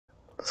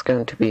It's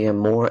going to be a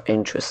more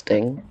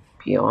interesting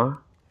PR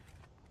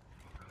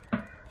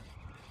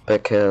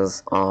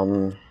because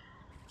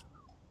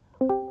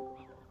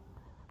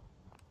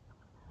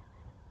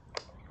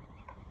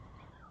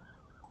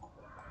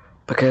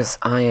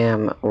I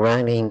am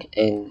running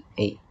in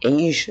a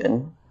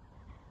Asian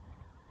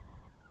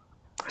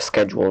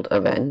scheduled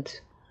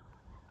event,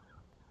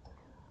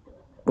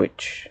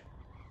 which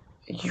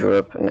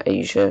Europe and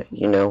Asia,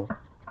 you know.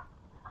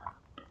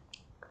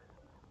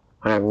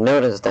 I've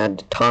noticed that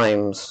the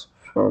times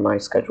for my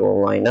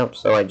schedule line up,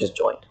 so I just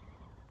joined.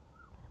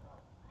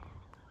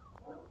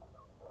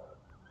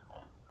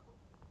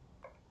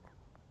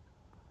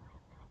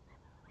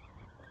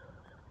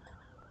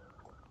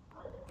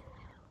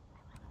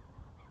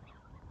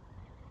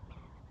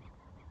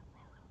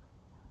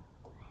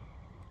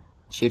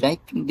 Should I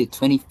pick the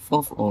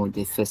 24th or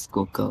the first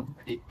gorkha?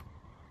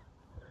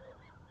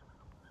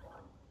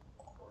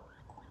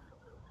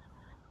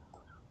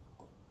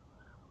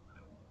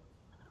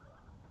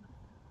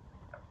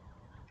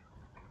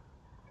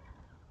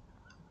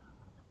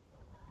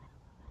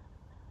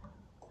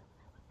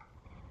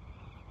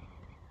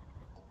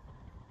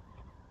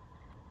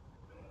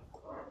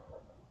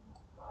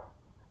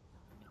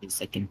 The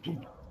second pick.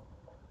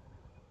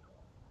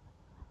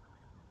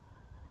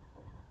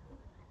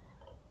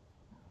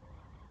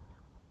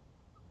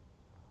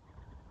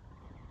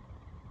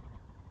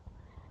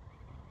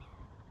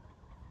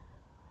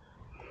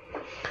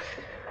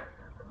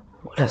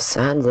 What a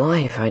sad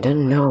life, I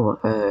didn't know,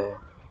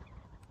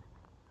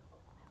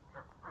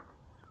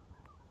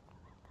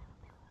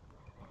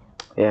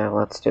 yeah,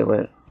 let's do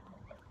it.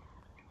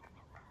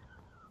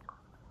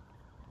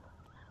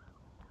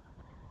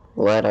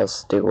 Let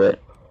us do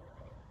it.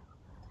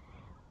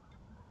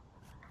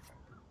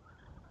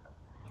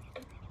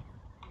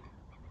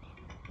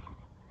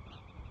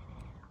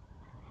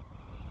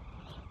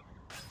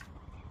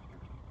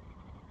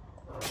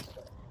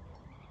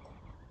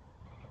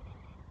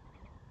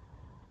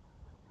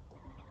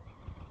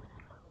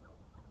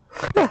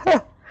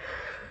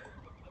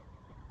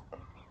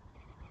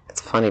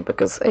 It's funny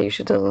because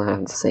Asia doesn't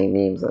have the same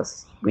names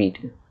as we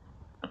do.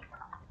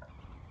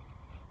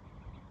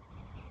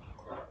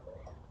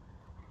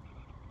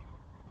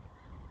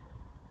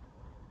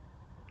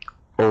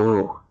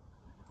 Oh.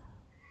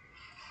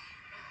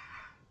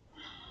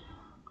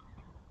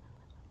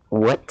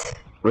 What?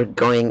 We're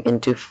going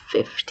into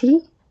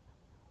 50?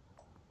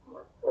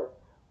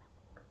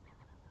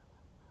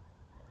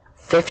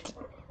 50?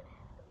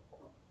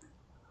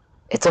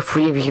 It's a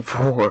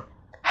 3v4.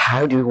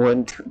 How do you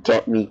want to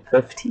get me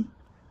 50?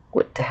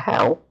 What the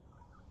hell?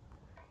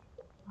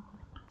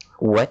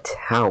 What?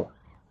 How?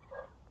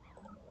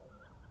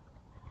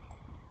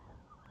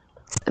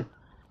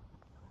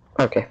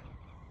 Okay.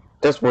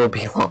 This will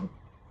be long.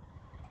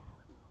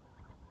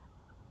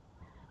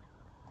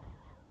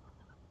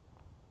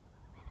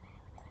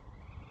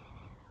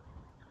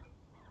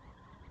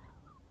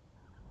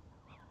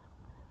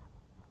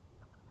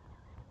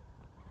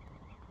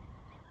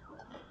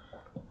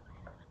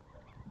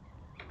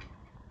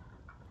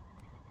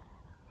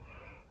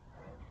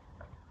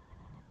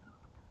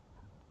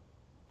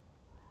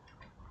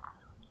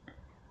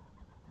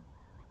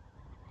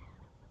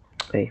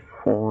 A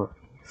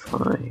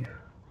 4v5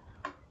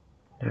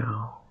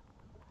 now.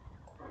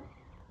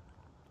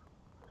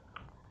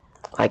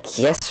 Like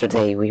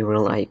yesterday we were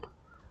like,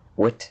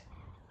 what?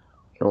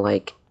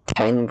 Like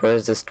 10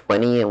 versus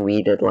 20 and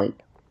we did like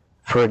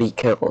 30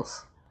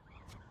 kills.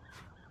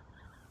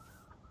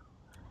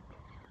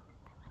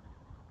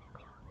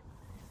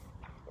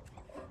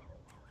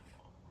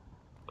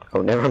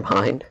 Oh, never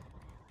mind.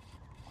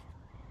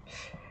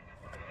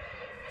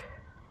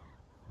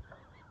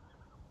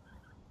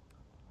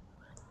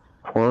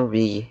 Four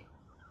v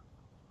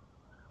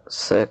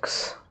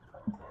 6.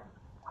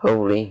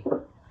 Holy.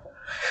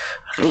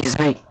 At least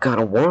I got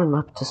a warm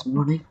up this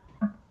morning.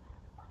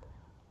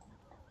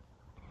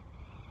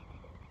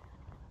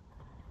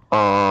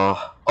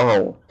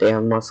 Oh, they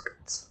have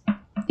muskets.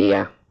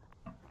 Yeah.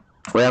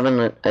 We have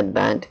an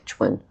advantage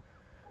when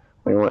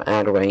we're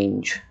at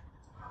range.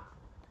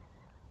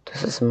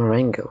 This is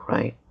Marengo,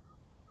 right?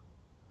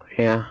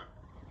 Yeah.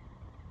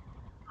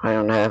 I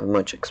don't have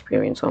much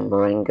experience on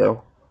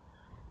Marengo.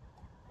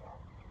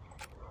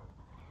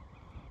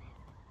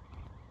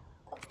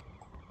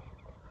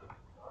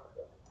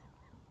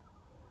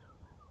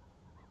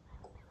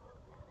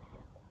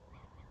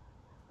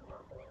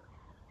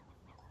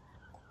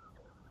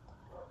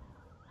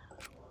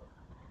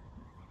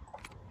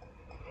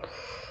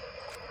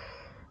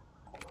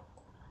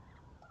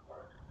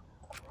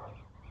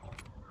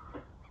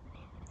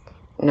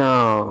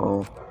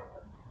 No.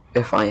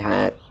 If I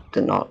had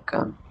the knock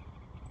gun,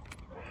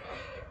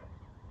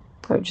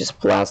 I would just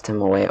blast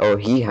him away. Oh,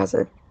 he has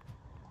it.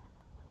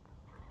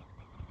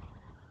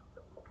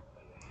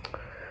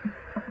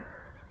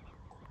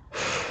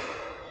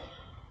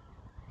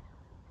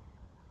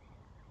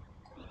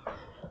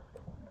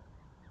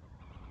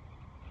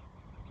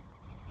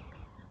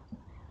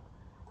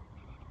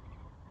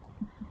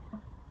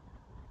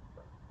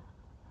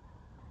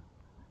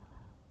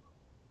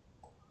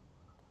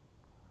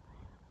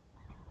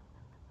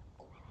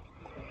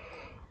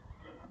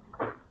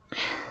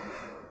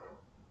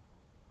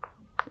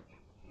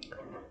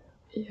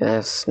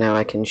 Yes, now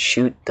I can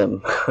shoot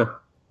them.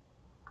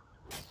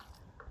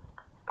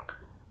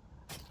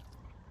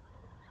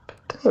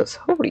 This is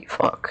holy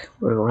fuck.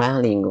 We're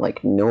rallying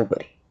like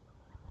nobody.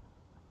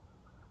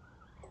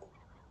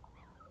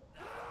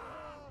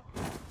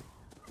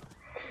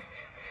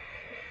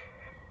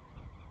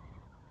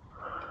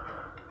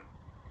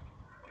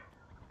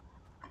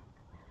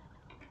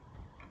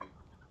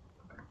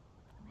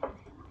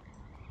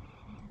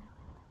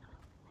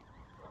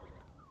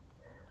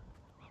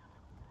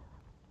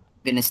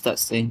 Gonna start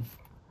soon.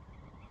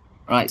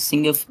 Right,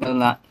 single fail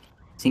line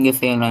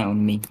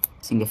on me.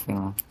 Single fail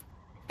line.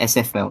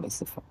 SFL.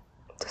 This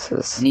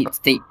is... I need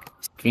to take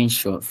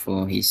screenshot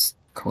for his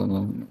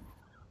column.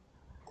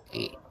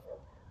 Yeah.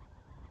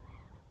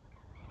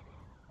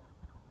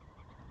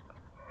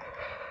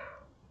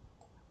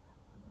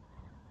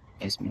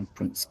 Here's my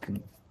print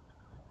screen.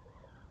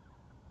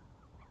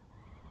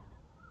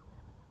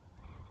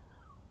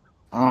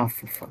 Oh,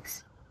 for fuck's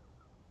sake.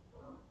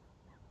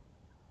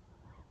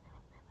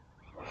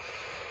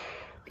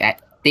 God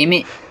damn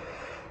it.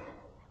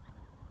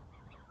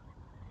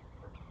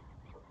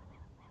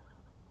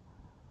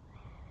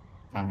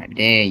 Alright,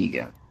 there you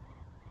go.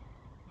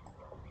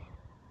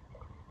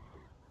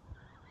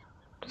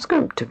 It's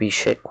going to be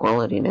shit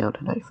quality now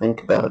that I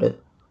think about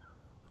it.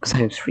 Because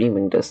I'm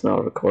streaming this,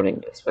 not recording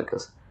this,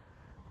 because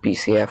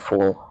BCF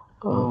full.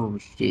 Oh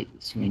shit,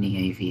 it's really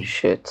heavy.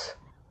 Shit.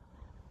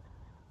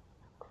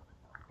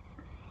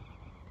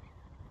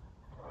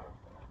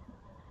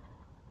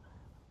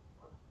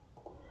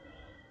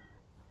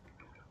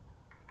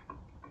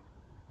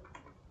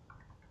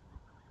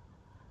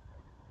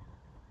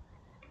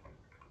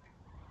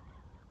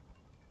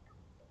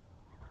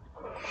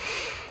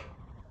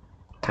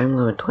 Time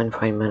limit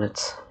 25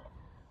 minutes.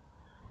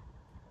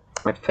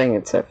 I think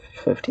it's at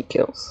 50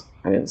 kills.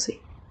 I didn't see.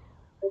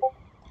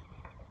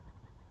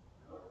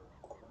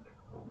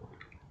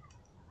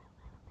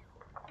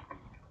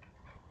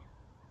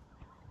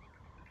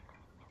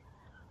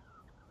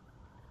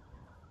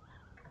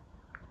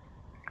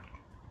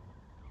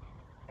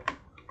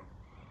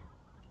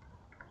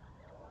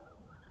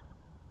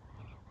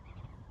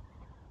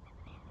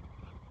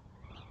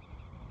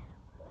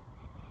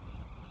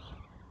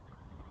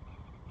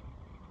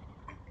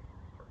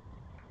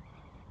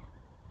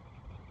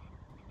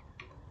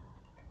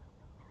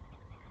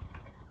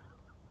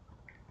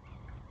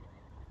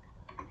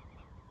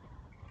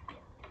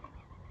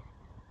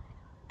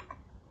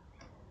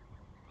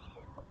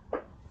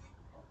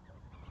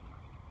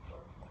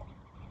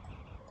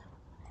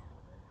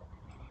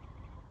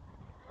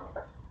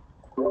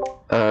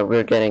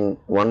 We're getting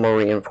one more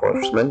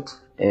reinforcement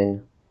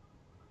in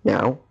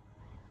now.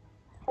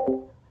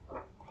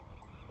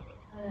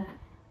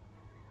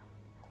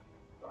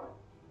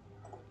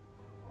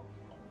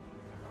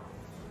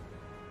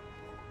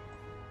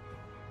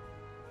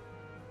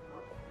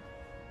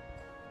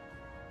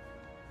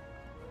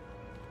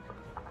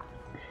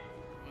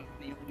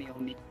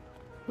 Me.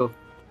 Go.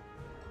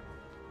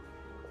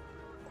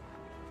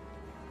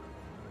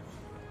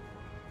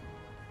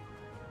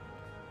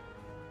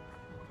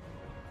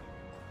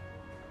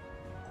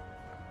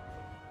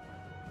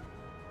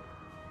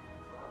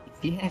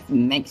 If you have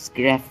max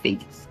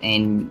graphics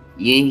and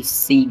you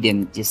see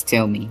them, just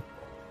tell me.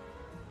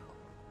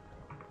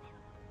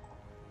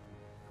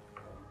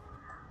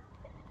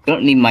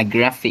 Currently my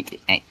graphic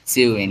at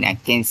 2 and I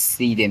can't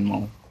see them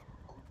all.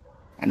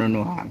 I don't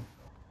know how.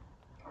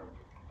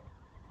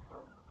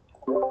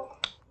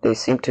 They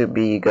seem to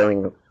be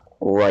going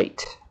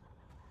right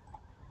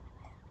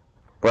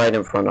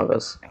in front of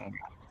us.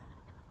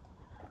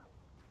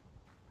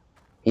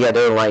 Yeah,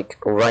 they're like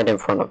right in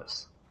front of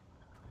us.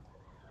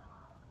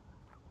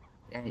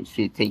 Yeah, you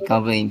should take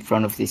cover in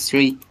front of this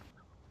tree.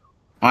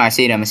 Oh, I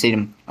see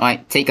them.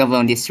 Alright, take cover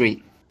on this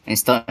tree and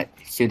start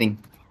shooting.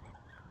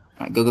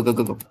 Alright,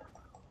 go.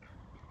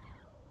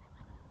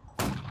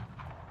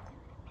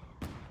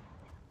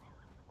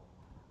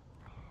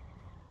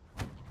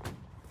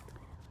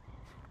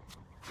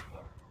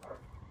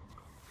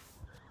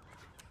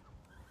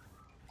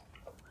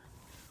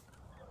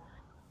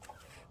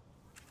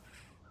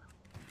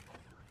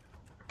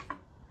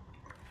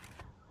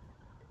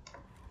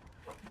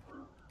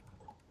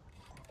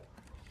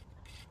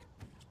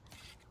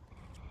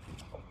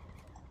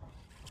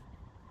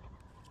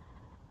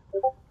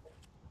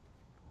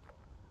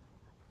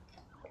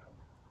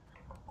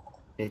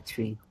 The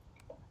tree.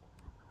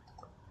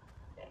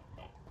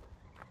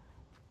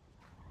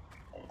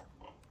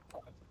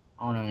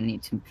 Oh no, I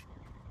need to.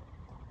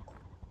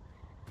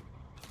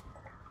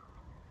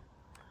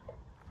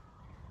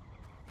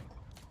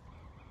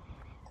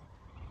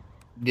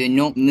 Do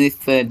not move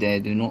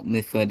further.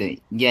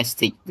 Just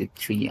take the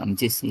tree. I'm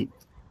just hit.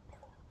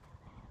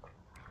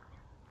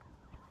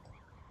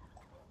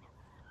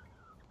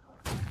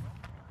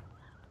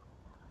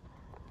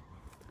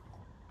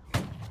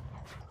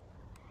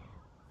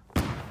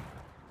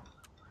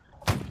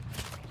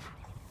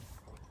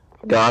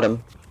 Got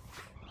him.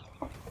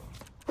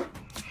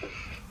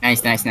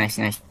 Nice.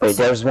 Wait,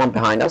 there's one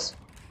behind us?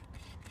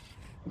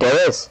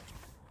 There is.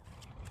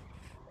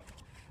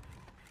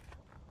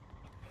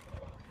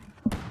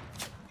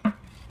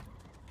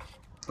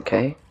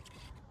 Okay.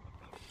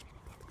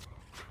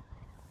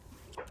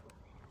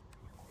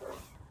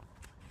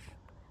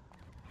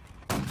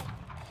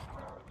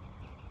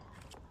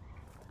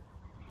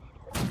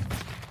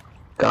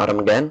 Got him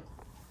again.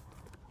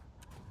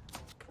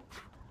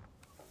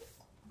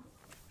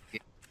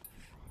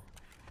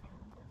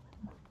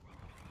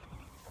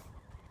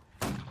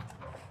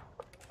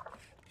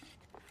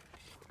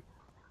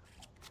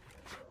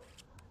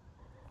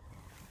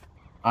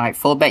 Alright,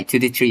 fall back to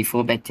the tree,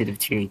 fall back to the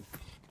tree.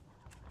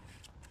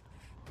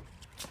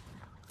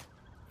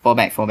 Fall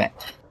back, fall back.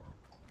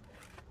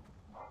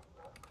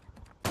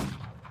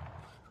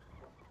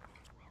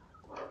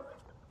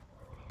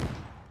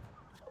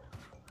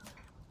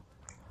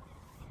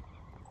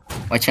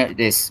 Watch out,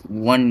 there's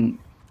one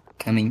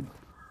coming.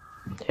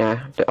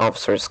 Yeah, the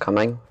officer is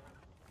coming.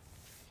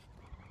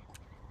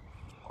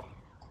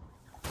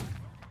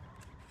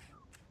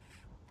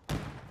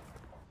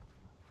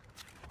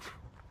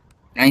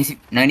 Ninety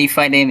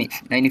 95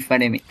 damage, 95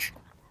 damage.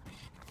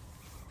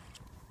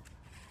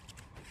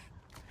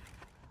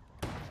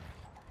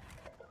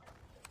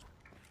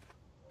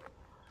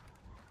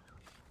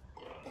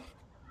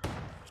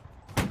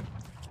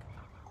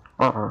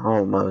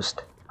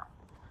 Almost.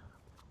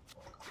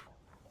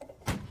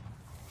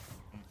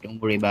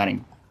 Don't worry about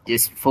him.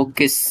 Just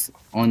focus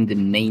on the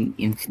main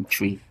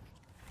infantry.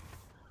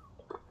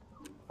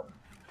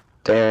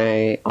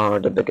 They are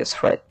the biggest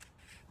threat.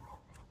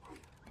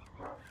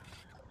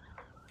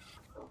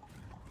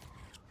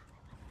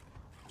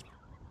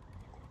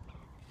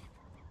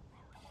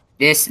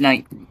 There's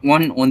like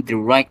one on the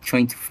right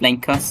trying to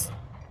flank us.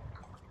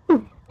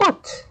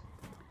 What?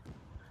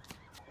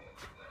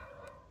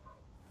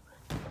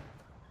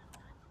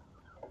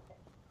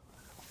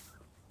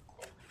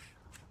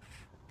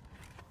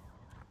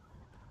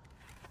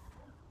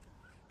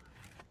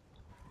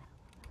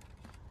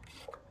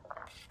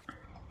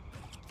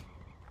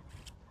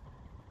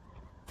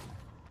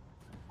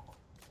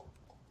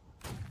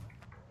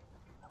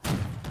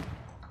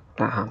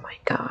 Oh my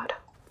god.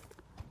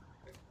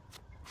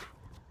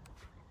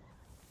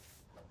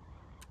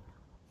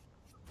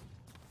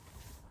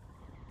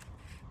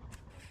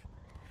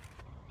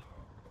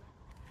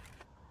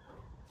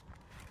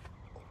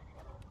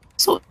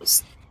 So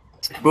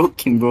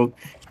broken, bro.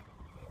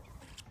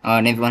 Oh,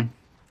 never mind.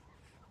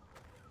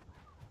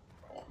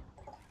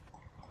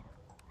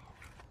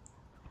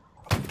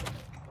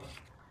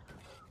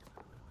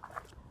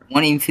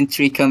 One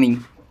infantry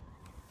coming.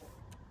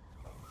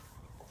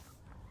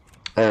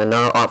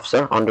 Another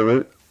officer on the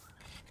route.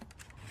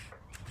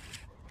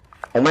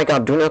 Oh my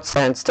god, do not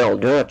stand still.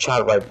 Do not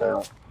chat right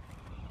now.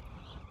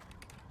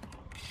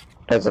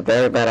 That's a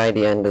very bad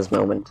idea in this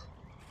moment.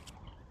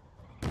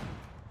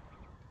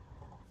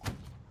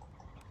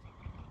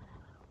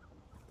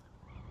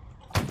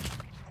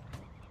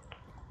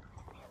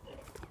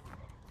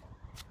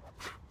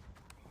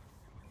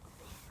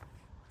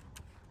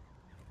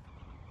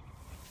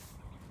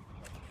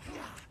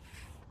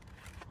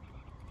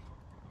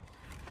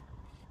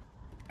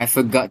 I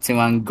forgot to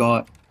on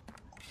God.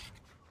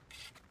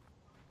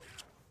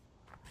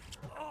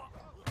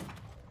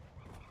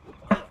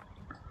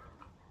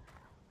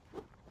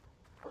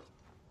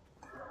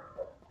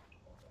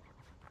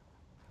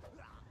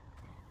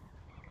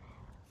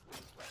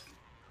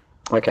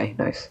 Okay,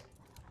 nice.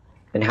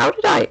 And how do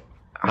I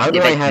Get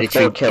back to have the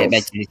 4 tree. Get back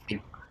kills? to the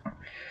tree.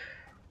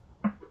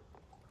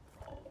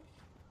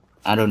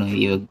 I don't know,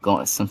 you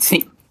got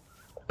something.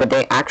 But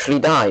they actually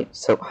died,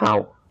 so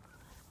how?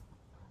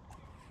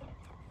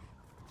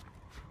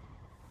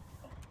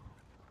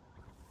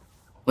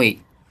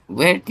 Wait,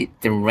 where did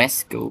the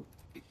rest go?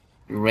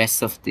 The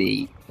rest of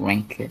the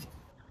ranker,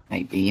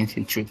 like the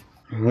infantry.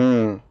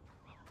 Oh,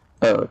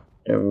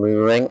 they're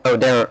moving. Oh,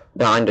 they're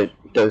behind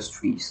those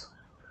trees.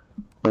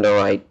 On the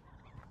right.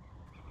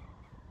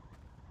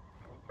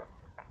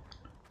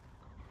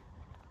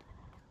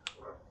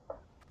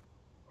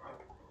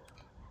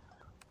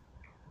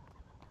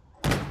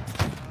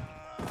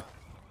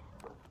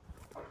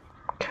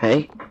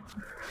 Okay.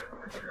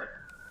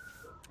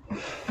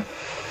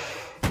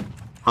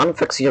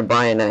 Unfix your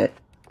bayonet.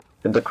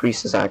 It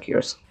decreases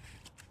accuracy.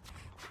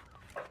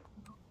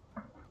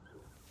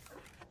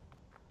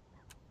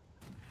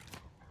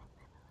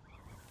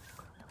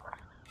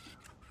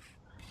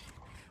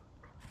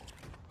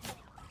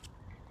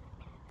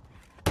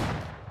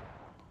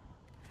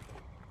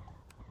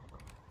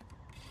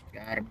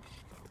 Got him.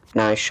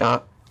 Nice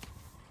shot.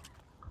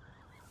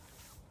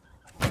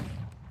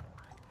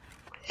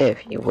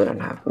 If you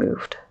wouldn't have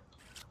moved.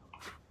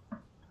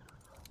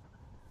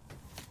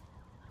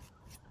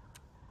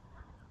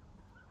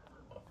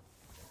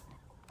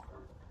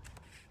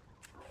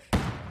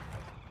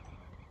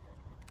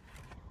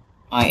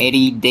 Alright,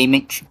 80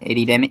 damage.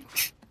 80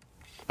 damage.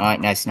 Alright,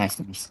 nice, nice,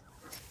 nice.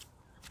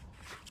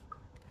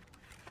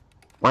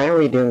 Why are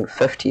we doing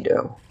 50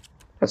 though?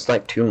 That's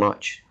like too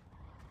much.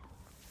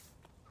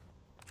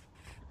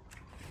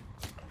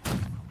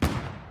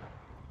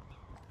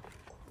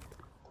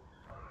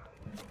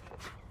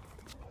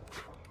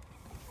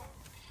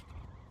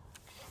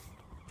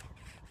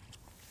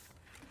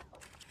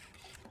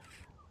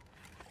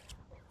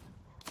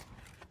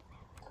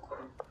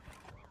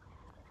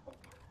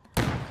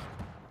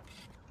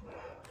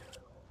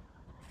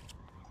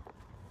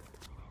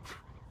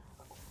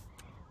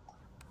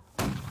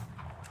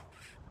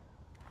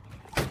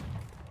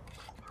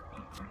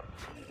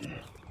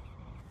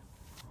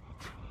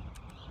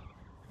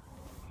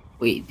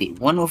 Wait, did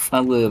one of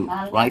our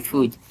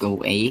rifle go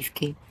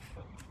AFK?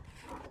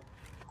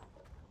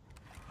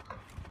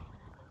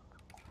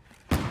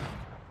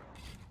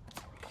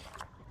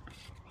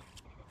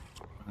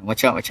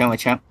 Watch out, watch out,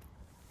 watch out.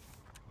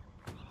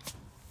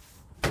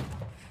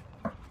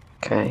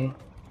 Okay.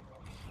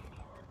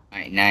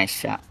 Alright, nice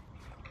shot.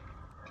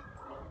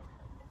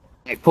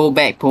 Hey, pull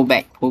back, pull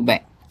back, pull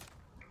back.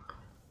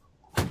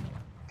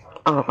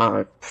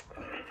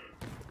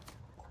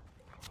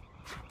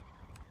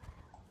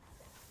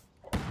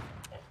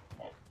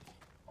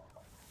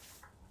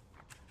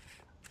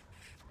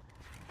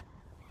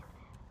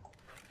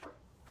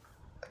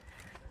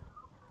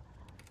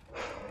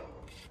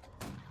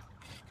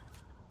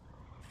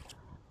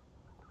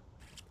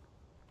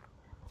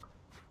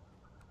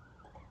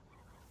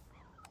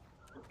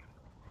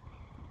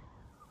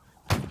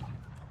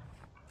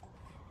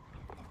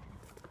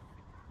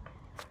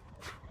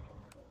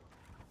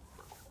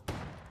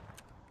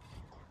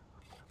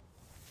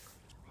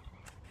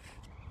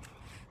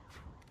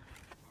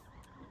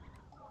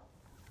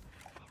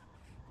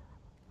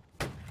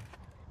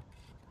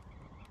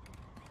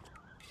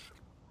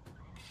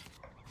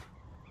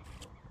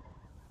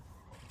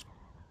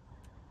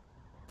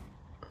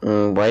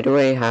 Oh, why do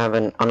I have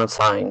an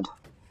unassigned?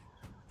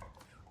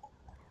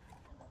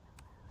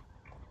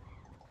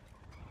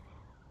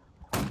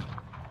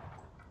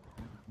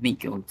 Me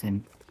killed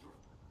him.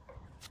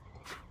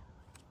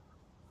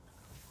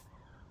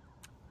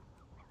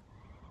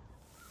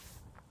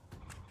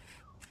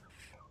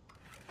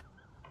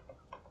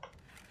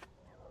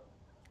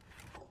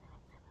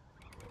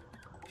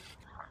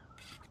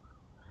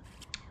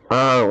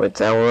 Oh,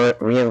 it's our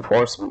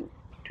reinforcement.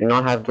 Do you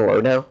not have the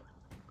loadout?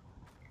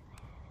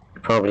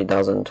 It probably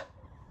doesn't.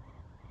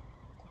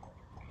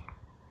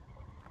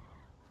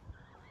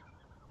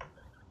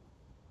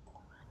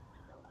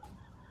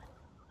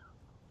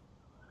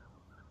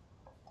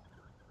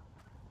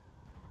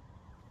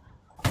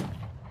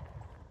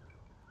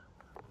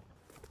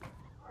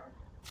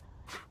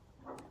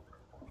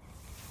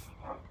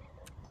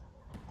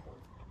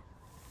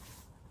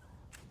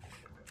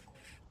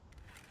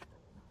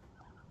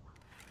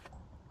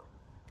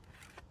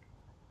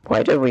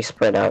 Why did we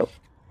spread out?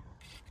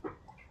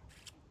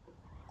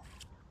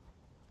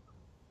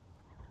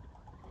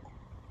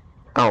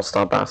 I'll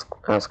stop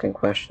asking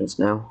questions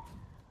now.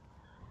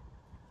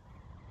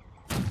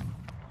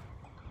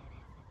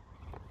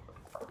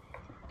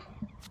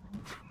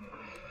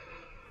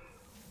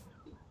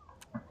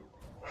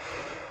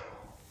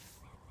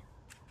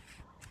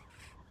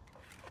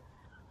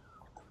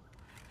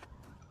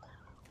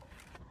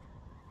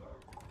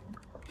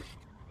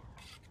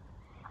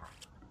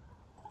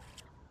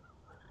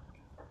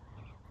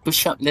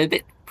 Push up a little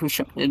bit, push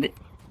up a little bit.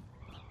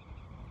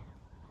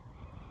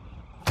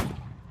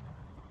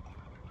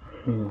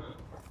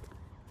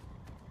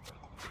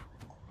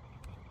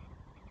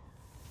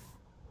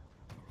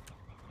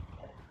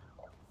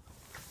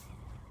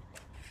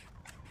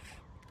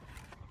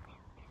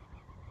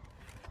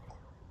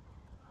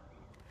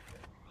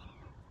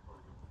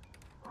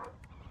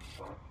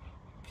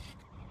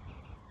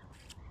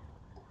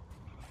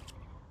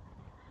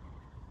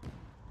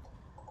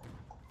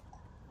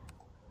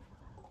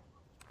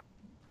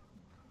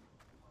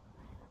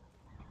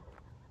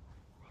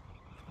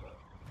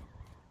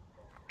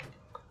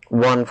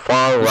 One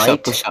far Push right.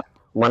 up, push up.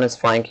 One is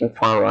flanking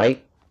far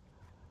right.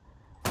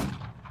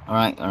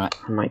 Alright, alright.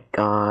 Oh my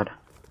god.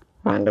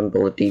 Random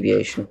bullet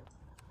deviation.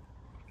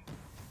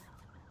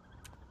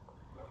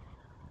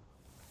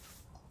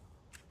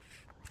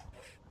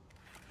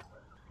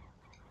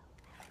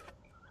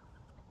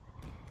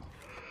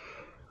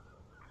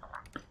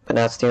 But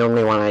that's the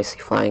only one I see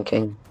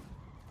flanking.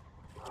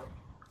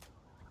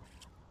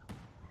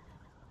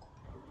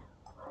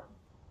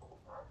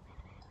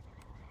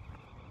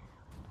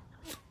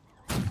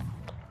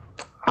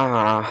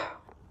 Ah.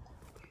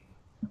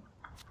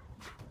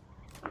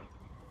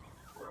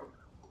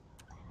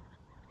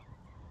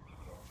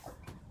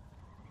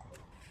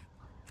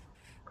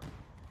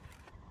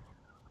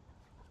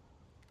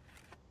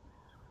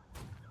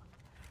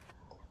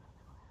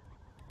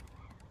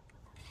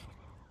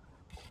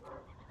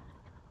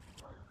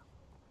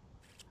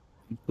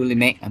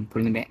 I'm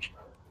pulling back.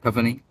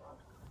 Cover me.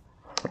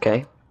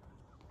 Okay.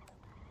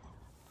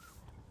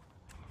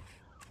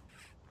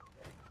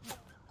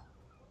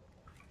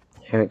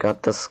 Here we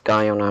got this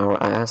guy on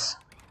our ass.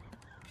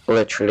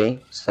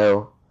 Literally,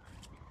 so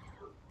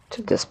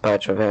to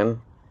dispatch of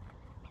him.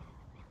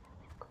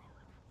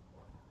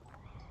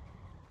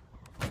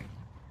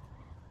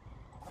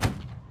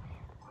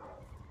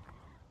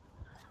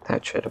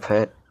 That should have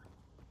hit.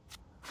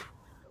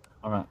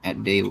 Alright,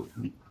 at day.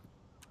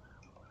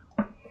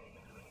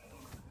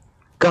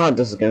 God,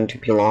 this is going to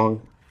be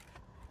long.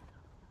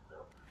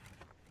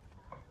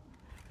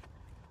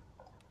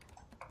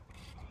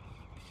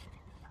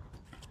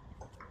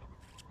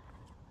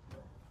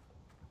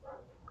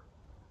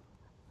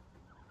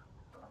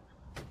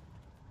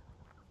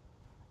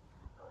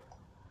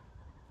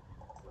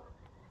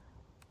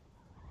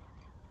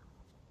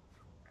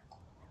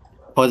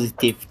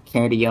 positive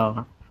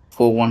carrier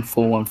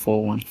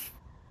 414141.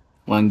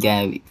 One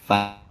guy with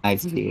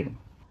 50.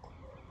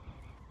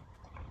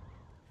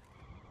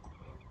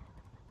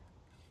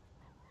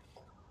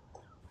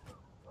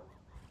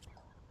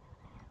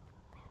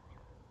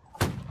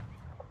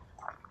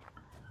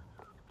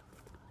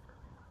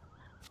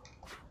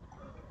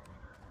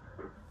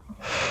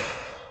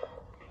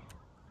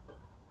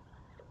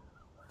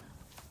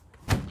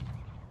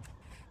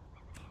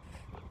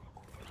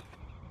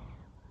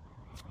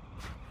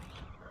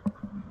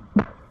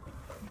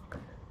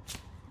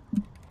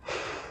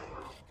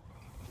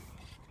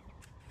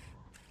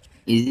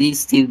 Is he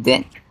still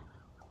dead?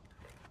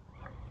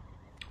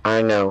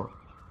 I know.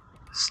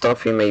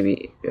 Stuffy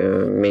maybe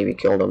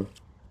killed him.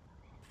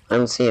 I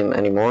don't see him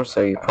anymore,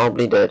 so he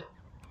probably did.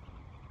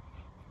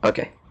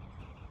 Okay.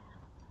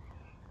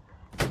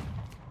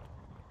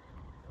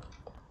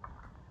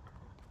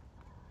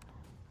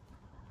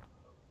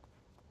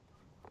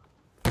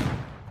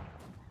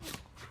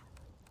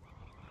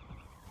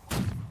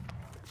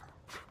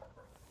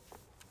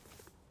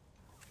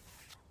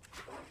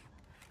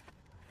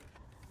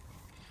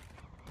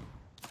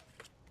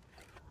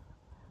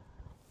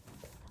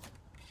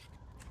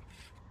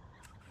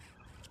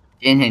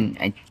 Jenhen,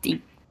 I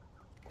think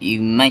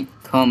you might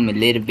come a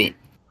little bit.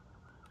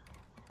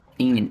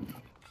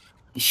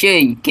 Sure,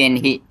 you can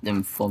hit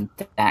them from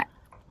that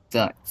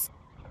sucks.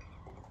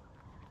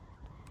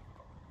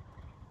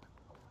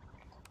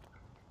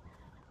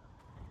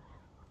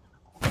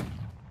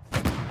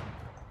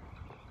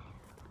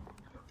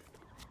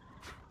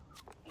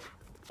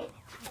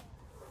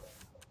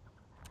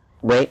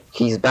 Wait,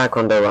 he's back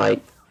on the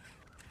right.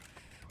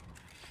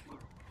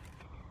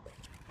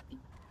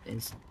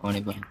 There's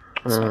only one.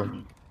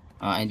 Sorry.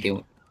 I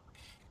do.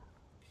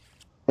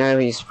 Yeah,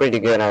 he's pretty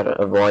good at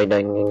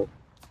avoiding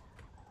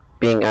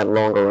being at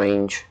longer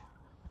range.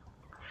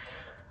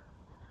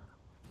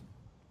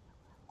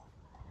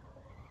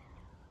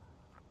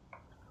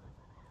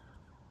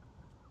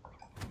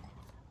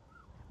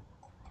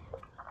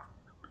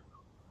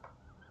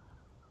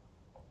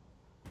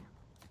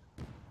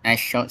 Nice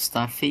shot,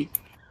 Starfy.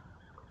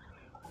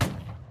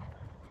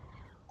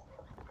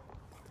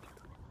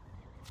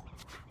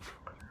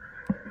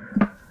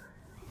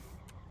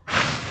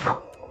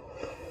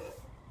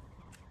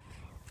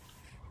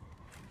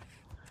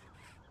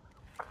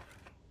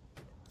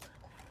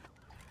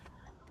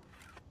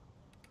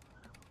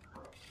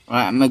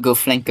 Alright, I'm gonna go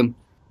flank him.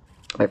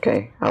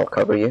 Okay, I'll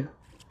cover you.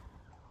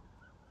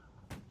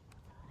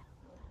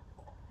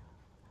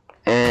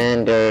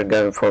 And they're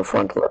going for a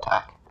frontal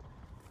attack.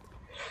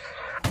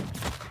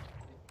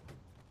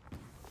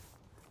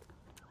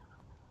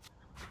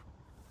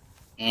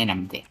 And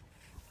I'm dead.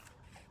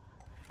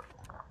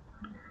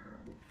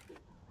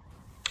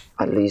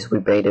 At least we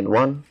baited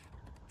one.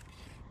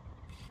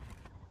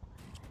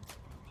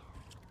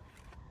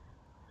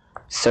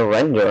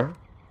 Surrender?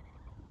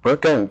 We're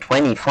going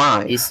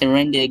 25. Is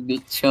surrender a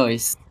good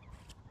choice?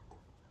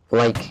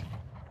 Like,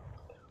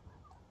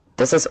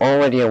 this is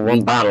already a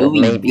one battle, doing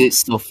maybe. Good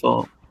so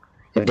far.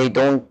 If they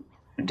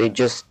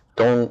just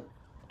don't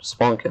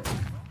spawn kill.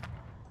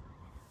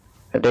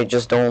 If they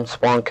just don't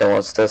spawn kill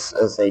us, this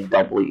is a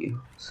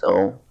W.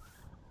 So,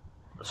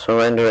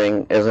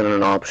 surrendering isn't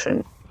an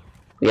option.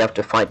 We have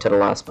to fight to the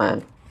last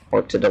man,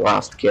 or to the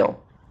last kill.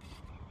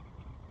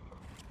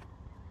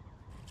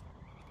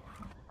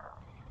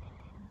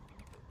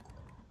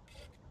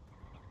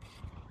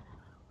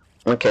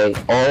 Okay,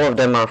 all of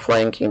them are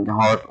flanking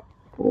hard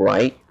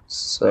right,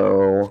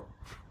 so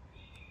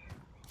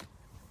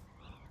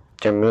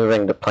they're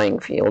moving the playing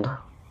field.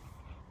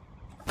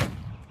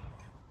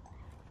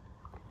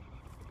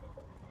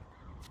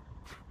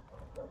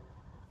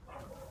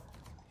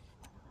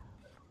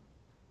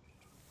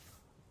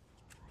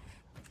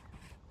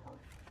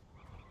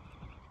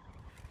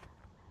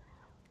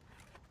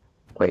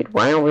 Wait,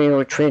 why are we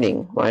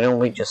retreating? Why don't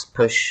we just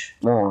push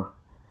more?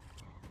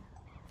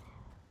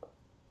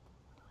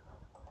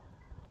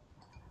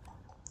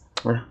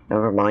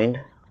 Never mind.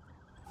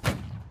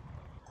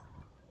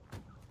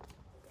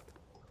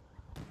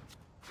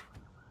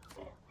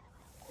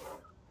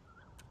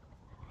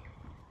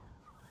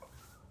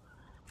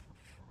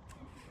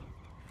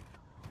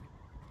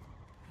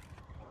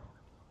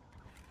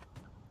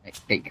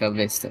 Take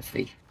cover,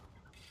 Stuffy.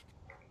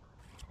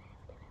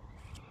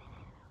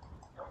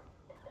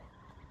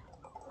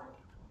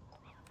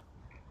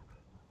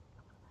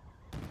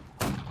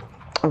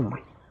 Oh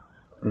my.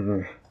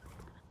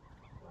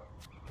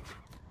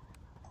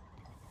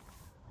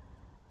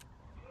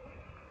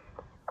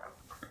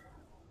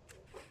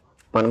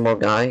 One more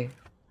guy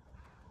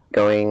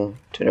going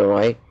to the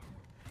right.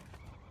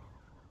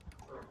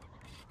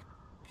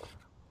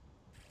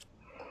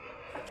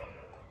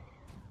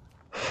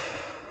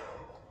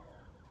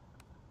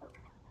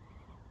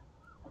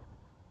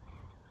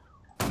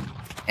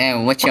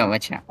 And watch out,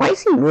 watch out. Why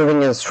is he moving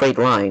in a straight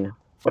line?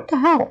 What the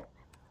hell?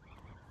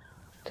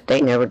 Did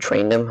they never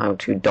train them how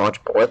to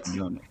dodge bullets?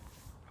 No.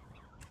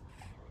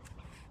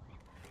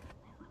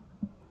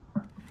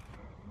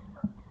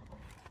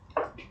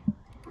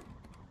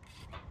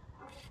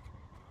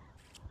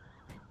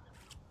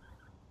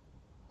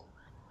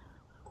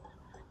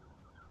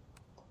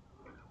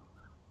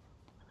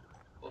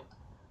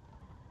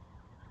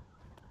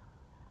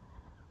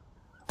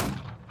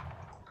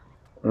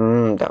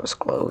 That was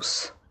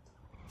close.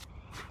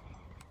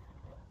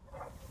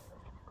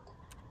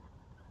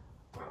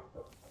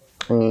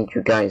 I need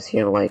you guys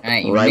here, like,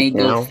 Alright, you right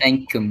may go now.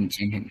 thank him,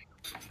 Jim.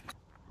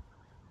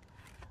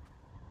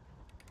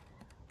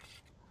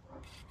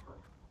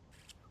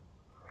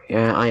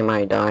 Yeah, I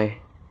might die.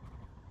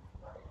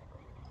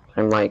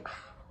 I'm like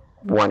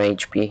 1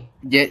 HP.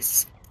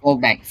 Just fall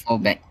back, fall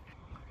back.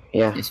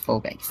 Yeah, Just fall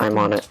back. I'm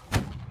on it.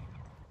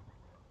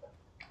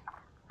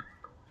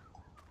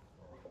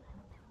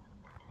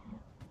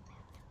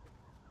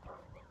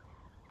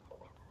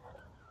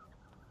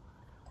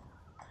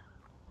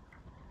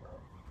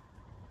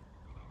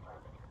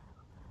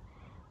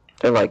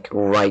 They're like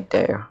right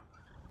there.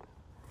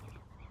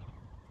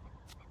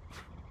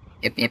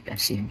 Yep, I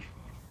see him.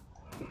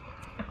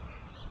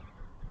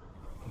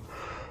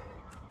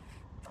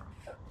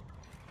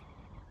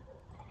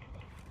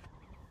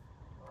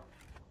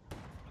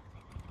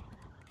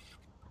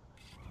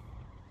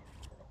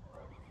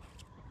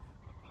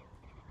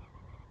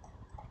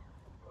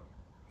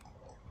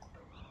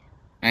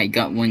 I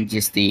got one,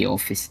 just the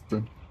office. He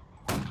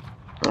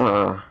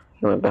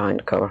went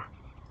behind cover.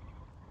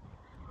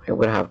 I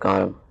would have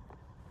got him.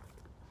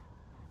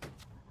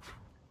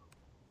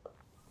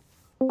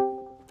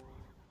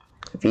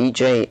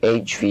 VJ,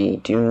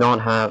 HV do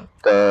not have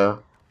the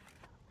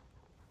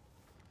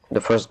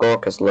first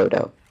gorkhas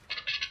loadout.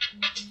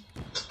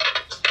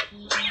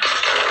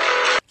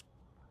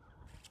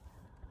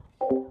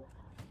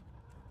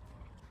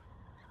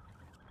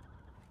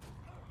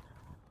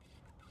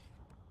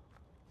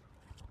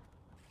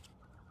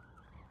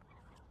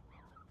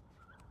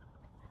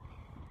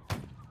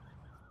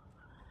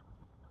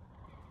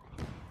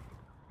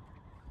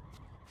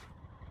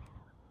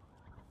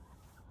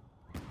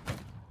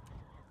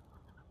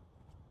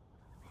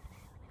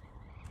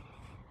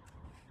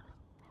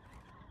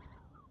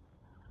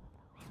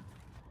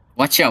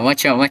 Watch out,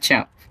 watch out, watch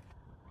out.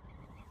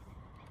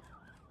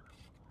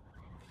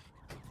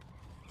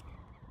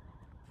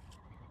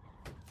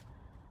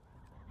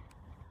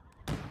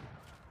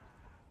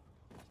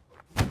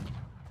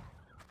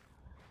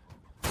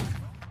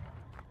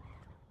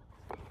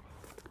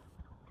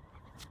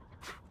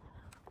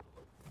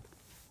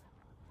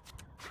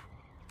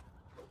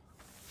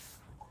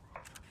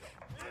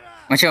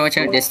 Watch out, watch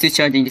out. There's two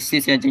charging, there's two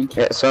charging.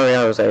 Yeah, sorry,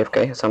 I was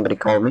AFK. Somebody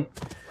called me.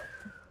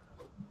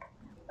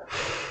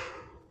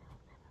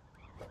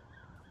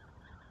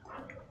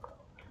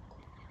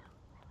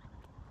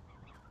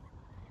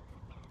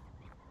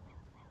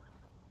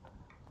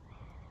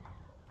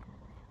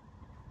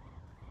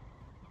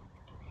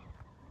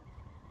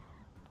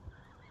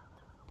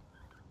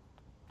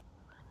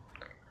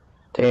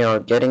 They are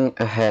getting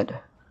ahead.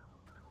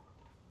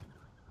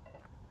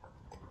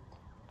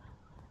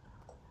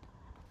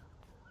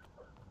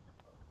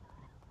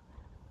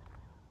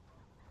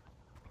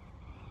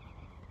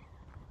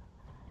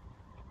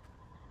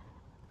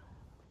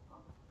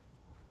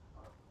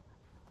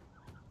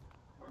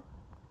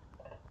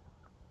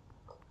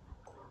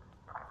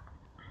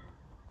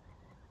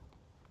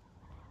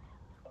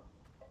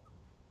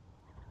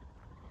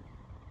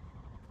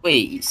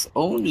 Wait, it's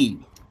only...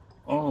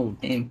 Oh,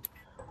 damn.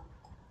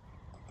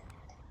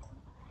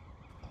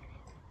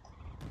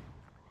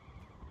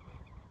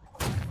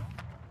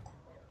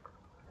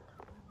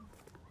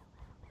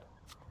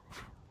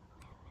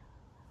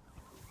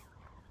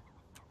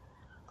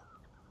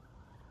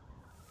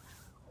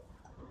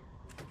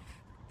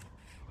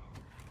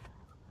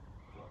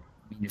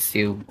 You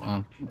feel...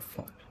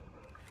 fuck.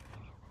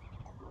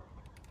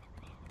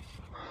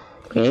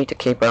 We need to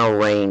keep our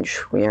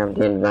range. We have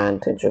the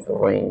advantage of the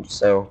range,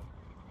 so...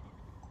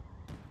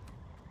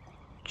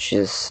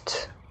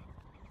 Just...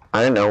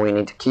 I don't know, we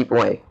need to keep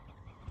away.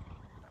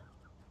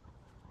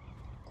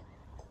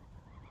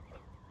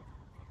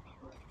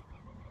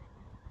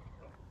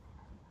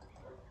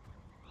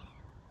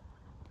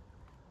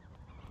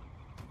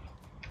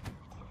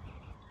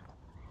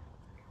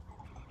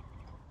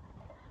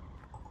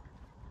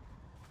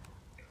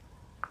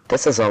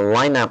 This is a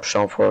lineup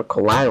shot for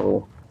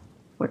collateral.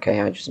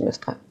 Okay, I just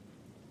missed that.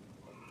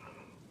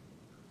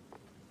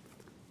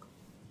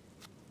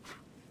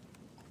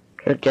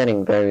 They're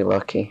getting very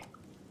lucky.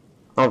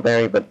 Not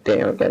very, but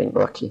they are getting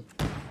lucky.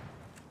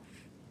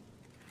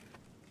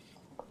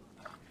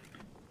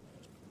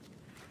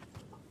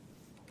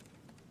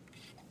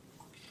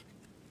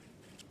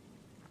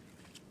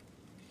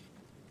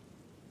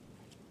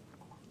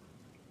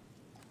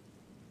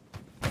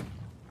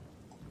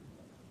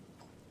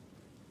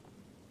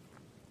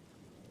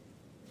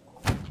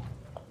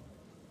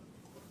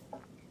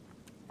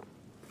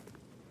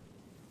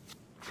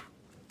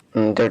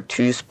 And there are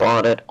two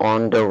spotted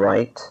on the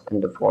right in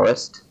the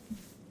forest.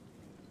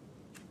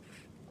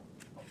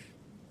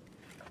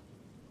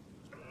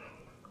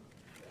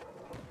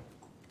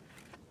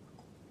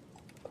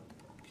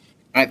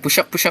 Alright, push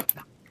up, push up.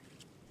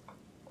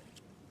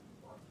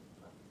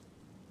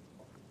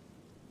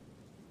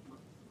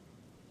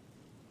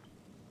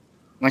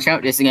 Watch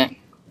out, there's a guy.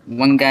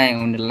 One guy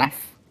on the left.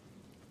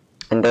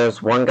 And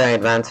there's one guy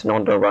advancing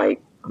on the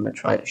right. I'm gonna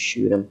try to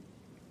shoot him.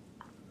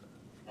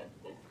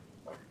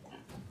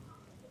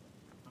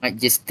 Alright,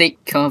 just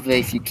take cover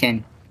if you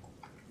can.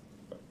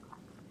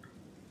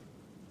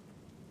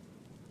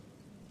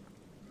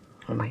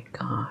 Oh my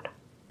god.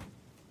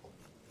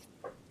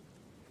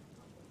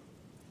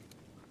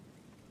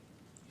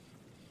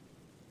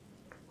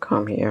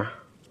 Come here.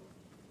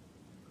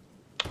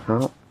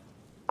 Oh,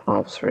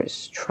 officer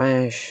is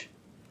trash.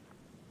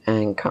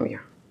 And come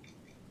here.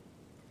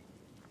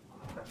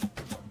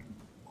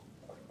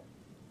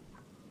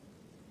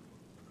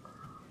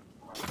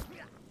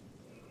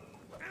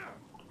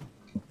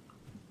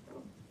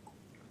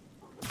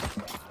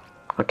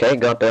 Okay,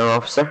 got the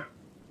officer.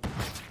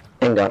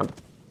 And got him.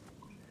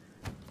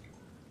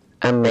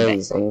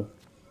 Amazing.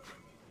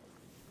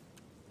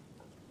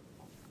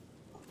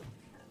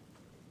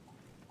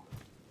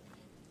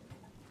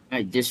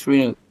 Alright, just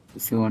reload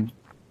if you want.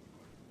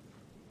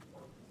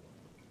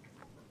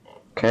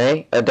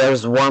 Okay,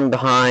 there's one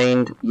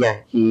behind. Yeah,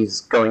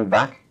 he's going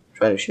back.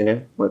 Try to shoot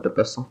him with the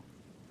pistol.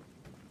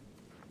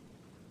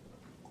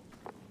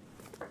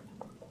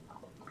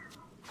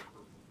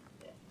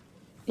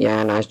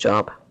 Yeah, nice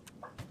job.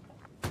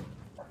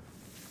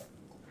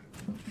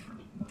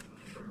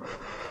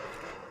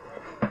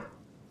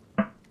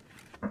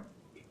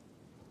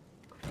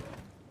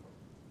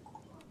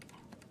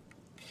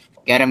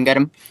 Got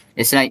him.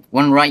 It's like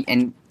one right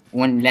and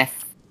one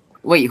left.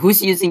 Wait,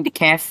 who's using the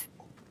calf?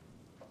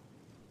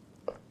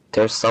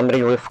 There's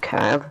somebody with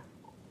cav.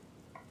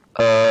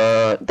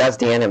 That's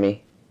the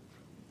enemy.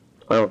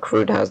 My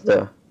recruit has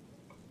the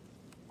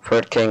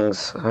Third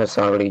King's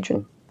Hussar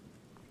Legion.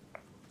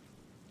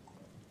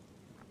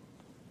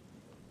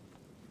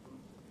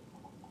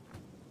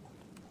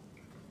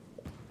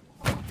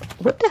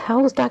 What the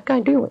hell is that guy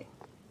doing?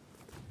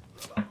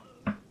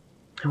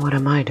 And what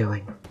am I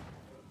doing?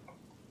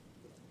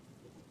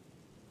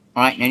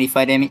 Alright,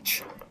 95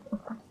 damage.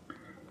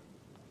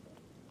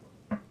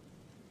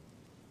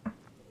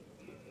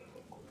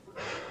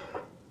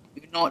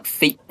 Do not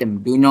fake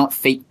them. Do not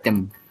fake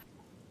them.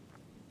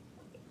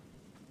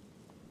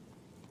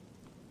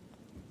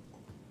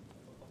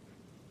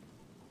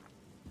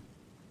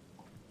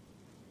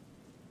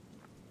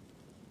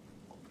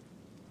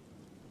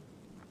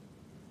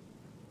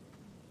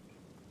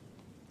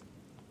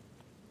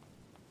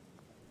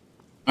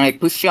 Alright,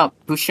 push up.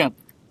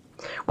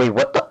 Wait,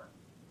 what the?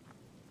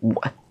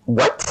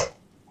 What?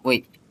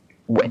 Wait.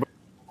 Wait.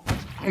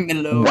 I'm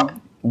alone. What?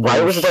 Why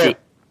Oh, was there? shit.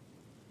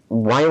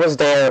 Why was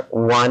there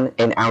one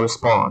in our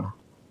spawn?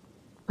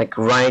 Like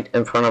right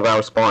in front of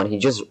our spawn. He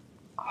just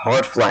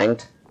hard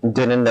flanked,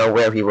 didn't know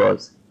where he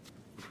was.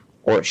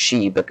 Or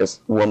she,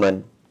 because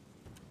woman.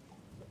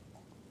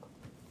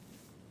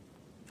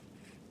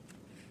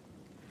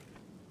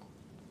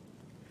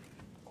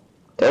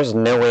 There's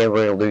no way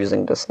we're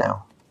losing this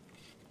now.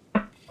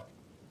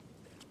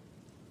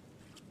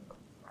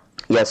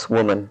 Yes,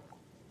 woman.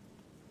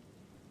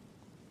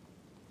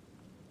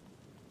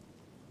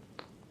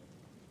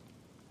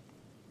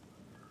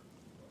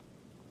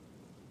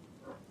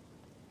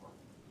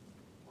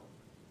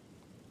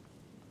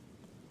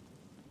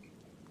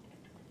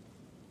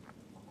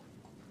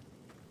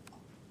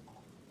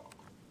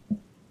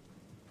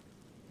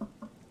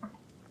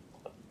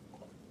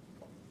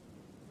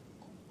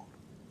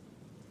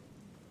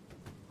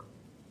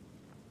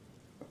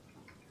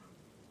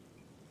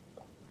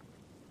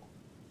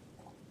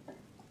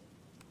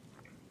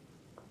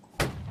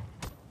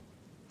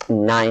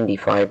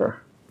 $95.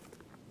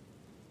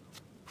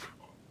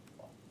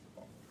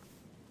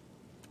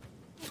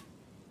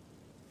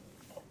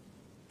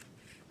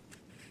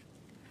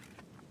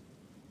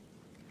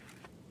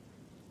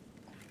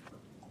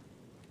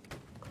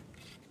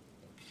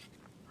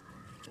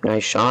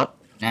 Nice shot.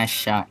 Nice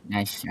shot.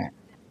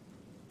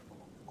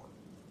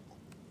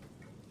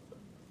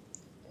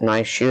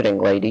 Nice shooting,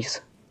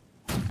 ladies.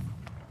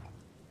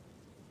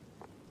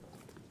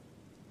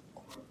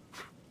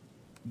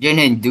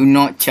 Jenin, do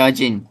not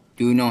charge in.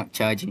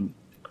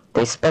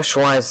 They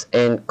specialize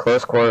in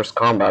close quarters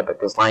combat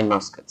because line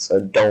muskets, so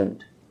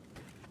don't.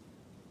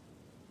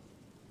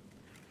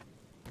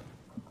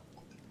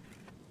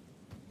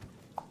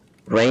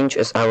 Range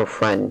is our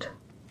friend.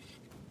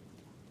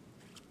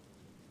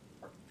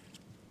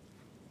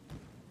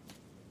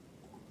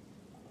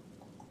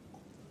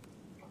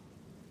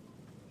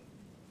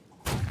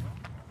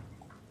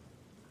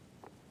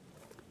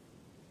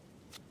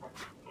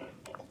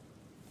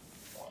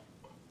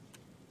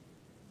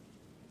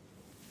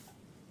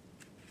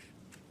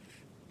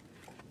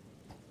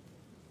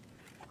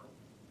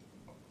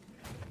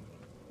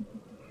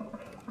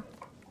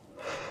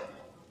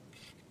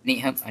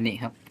 I need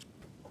help.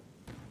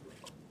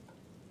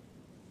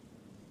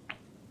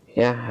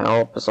 Yeah,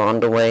 help is on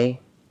the way.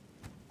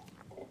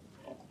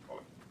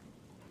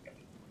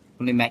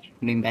 Pulling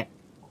back.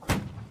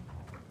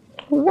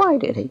 Why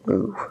did he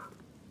move?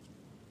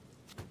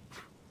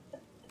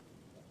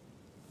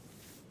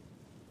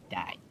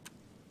 Die.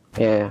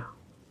 Yeah,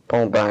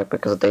 pull back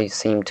because they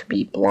seem to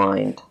be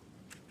blind.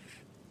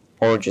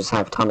 Or just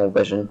have tunnel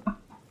vision.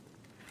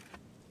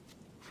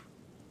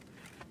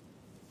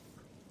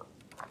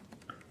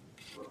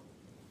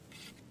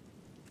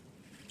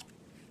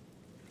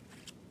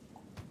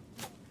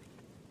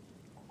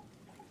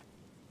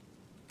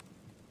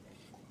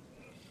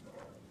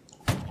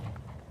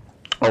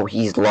 Oh,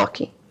 he's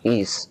lucky.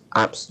 He's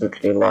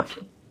absolutely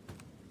lucky.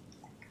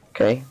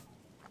 Okay.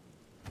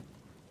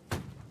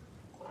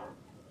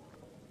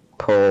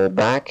 Pull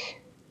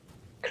back.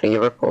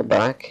 Cleaver, pull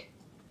back.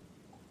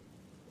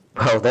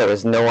 Well, there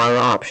is no other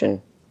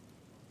option.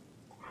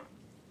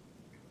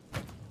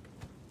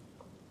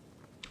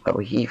 Oh,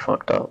 he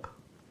fucked up.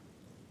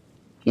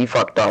 He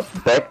fucked up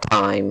big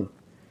time.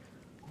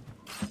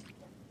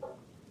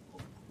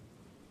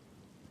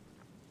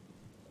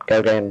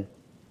 Go get him.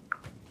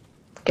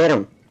 Get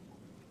him.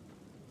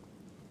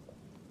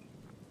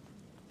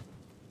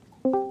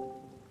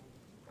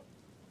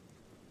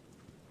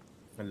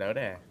 Hello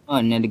there. Oh,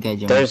 another guy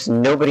jumped. There's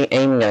nobody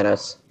aiming at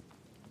us.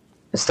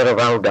 Instead of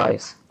our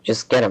guys.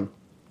 Just get him.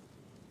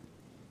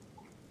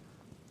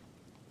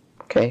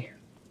 Okay.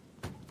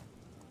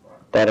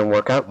 That didn't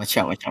work out. Watch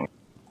out, watch out.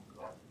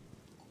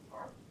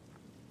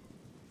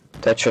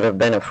 That should have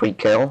been a free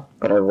kill,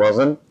 but it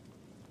wasn't.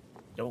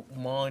 Don't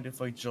mind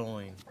if I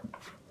join.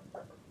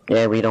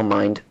 Yeah, we don't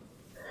mind.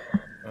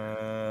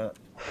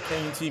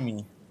 Can you see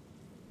me?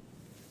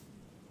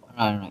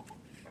 Alright.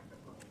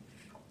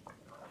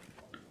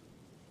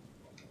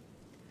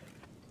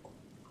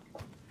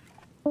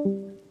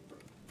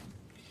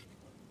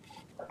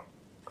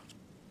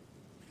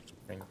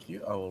 Thank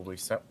you. I will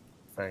reset.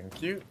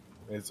 Thank you.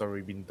 It's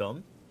already been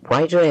done.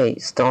 Why do they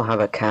still have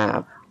a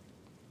cab?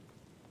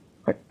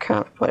 A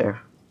cab player.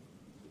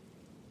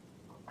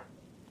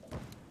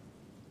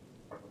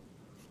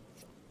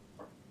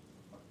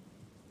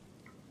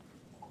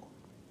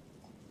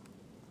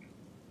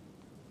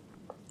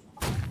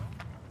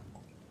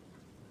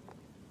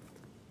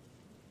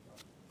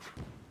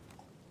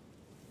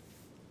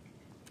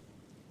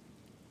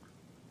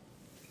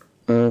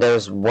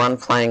 There's one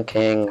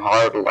flanking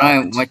hard left.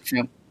 Alright, watch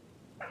out.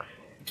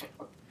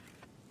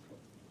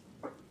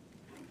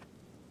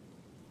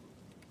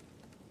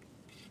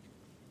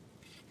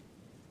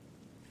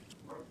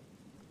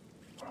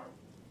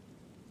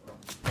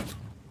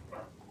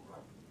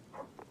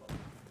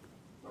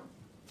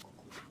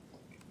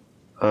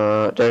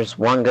 There's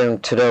one going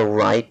to the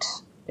right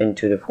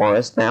into the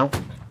forest now.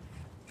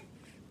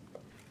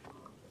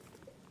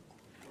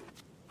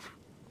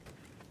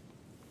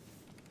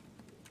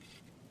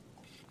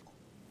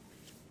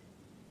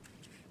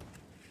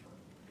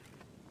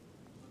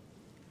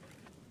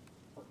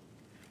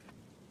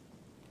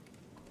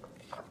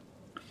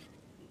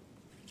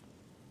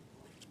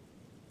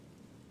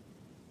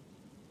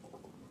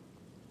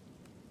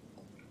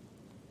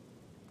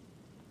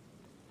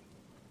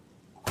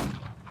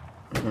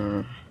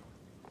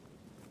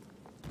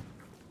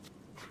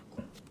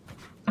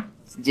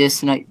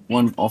 Just like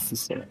one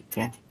officer,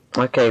 okay?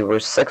 Okay, we're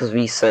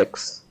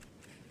 6v6.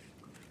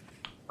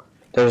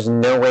 There's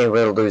no way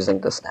we're losing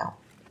this now.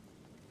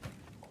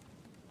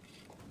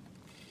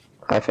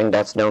 I think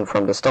that's known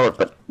from the start,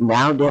 but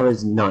now there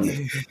is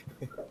none.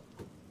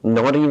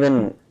 Not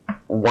even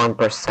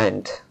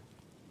 1%.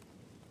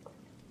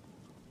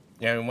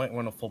 Yeah, we might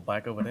want to fall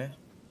back over there.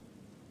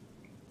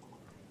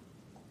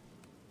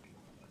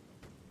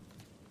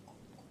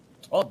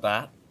 Or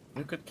that.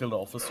 You could kill the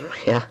officer.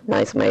 Yeah,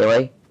 nice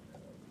melee.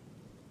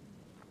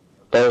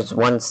 There's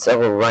one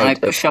still right.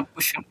 Alright, push up,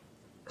 push up.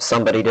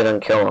 Somebody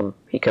didn't kill him.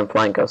 He can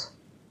flank us.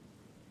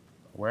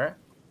 Where?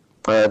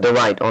 The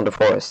right, on the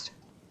forest.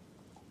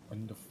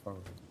 On the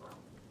phone.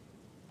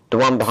 The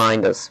one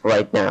behind us,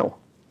 right now.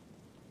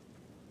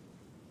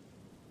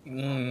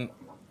 I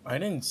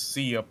didn't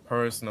see a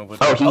person over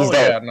there. Oh, he's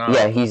there. Yeah, now.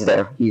 Yeah, he's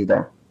there. He's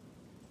there.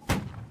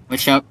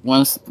 Watch out,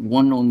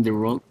 one on the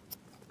road.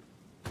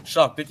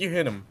 Shock, did you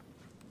hit him?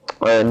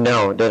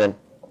 No, didn't.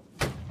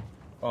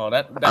 Oh,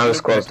 that I was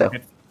looked close like a though.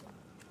 hit.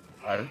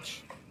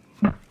 Ouch.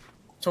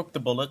 Took the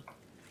bullet.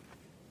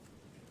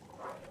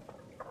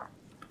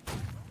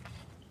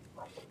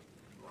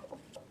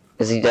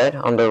 Is he dead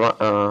on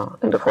the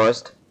in the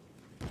forest?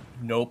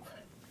 Nope.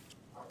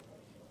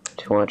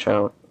 To watch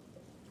out.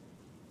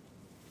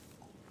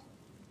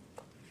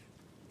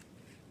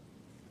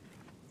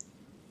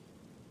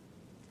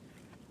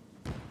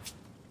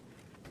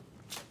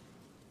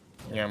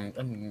 Yeah,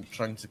 I'm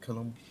trying to kill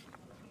him.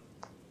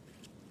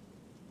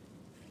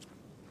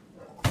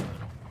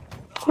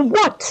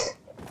 What?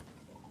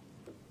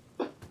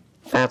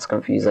 That's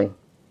confusing.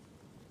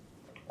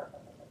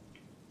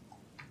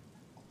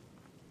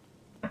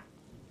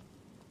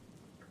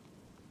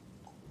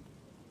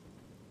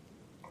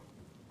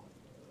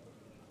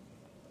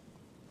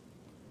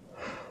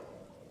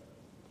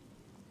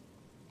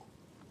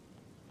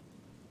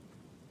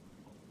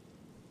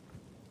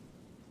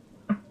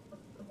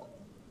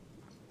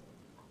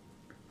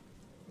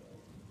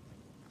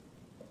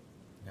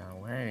 Now,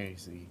 where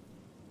is he?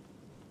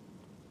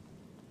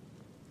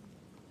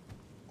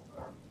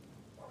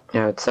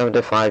 Yeah, it's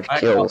 75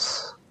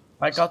 kills.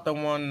 I got the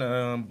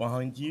one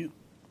behind you.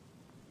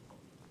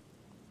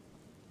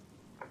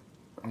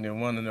 And the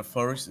one in the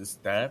forest is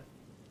dead.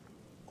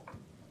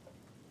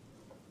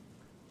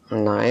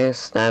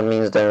 Nice. That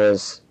means there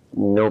is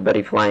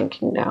nobody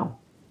flanking now.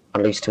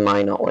 At least to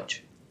my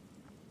knowledge.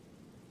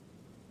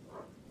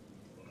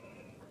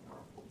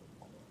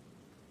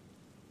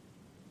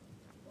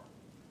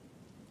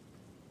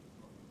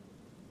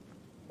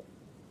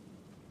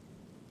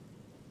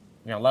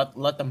 Yeah,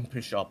 let them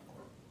push up.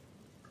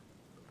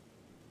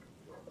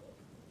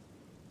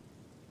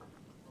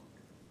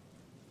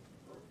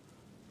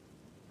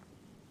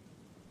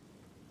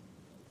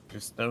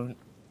 Just don't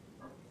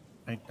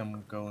make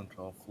them go into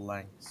our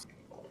flanks.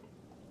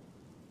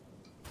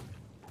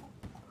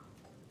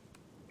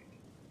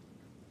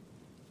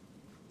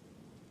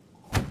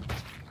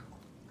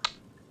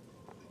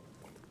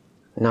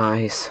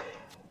 Nice.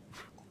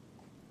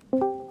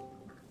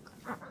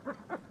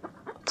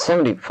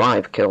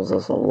 75 kills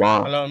is a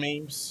lot. Hello,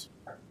 memes.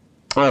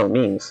 Oh,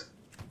 memes.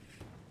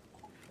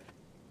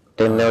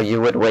 Didn't know you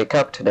would wake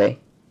up today.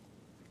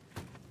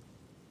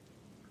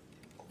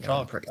 Yeah,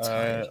 I'm pretty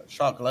tired.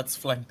 Shark, let's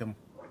flank them.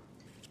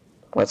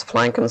 Let's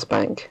flank and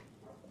spank.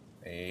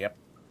 Yep.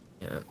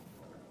 Yeah.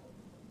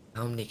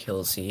 How many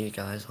kills are you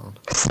guys on?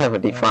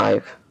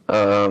 75.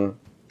 And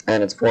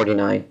it's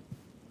 49.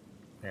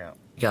 Yeah.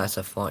 You guys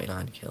have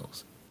 49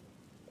 kills.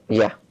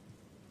 Yeah.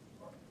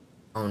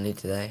 How many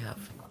do they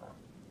have?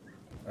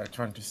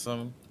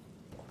 27.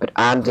 But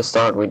at the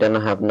start we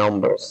didn't have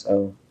numbers,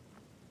 so...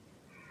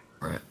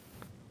 Right.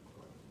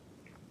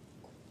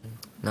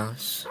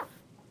 Nice.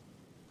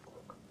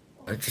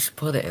 I just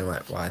put it in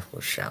like rifle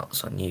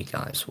shouts on you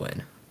guys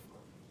win.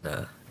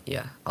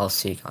 Yeah, I'll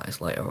see you guys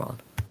later on.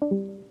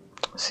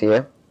 See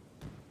ya.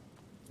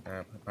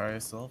 Prepare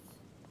yourself.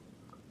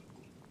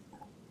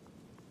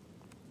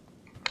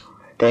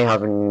 They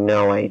have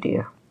no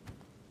idea.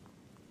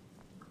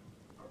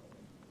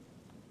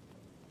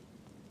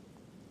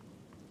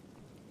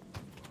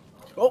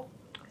 Oh!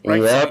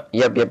 Right side.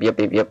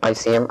 Yep. I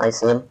see him.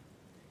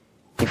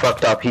 He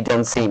fucked up. He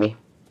didn't see me.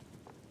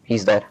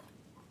 He's dead.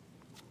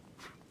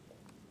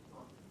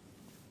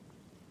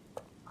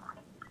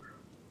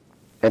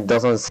 It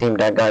doesn't seem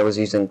that guy was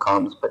using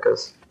comms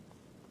because...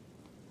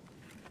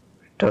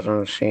 It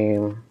doesn't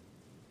seem...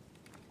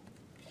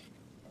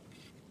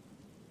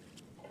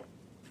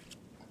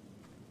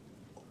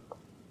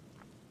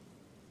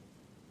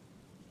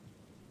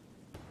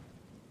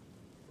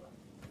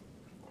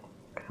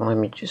 Let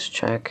me just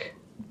check.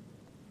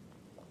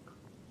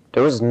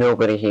 There was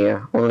nobody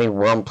here. Only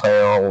one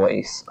player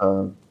always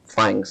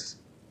flanks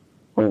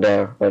on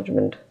their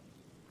regiment.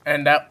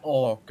 And that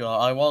orc,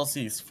 I was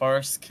his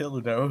first kill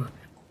though.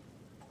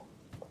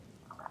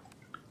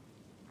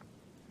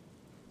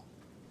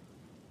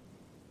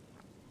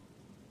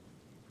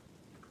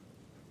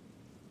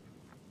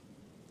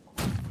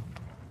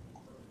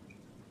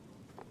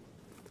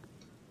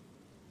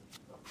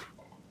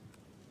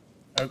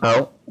 Okay.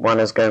 Oh, one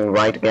is going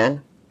right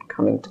again,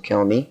 coming to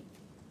kill me.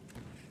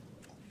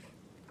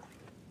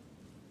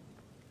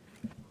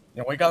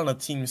 Yeah, we got a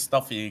team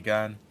stuffy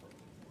again.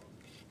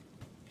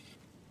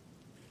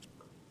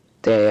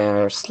 They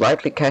are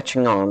slightly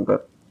catching on,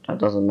 but that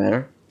doesn't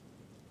matter.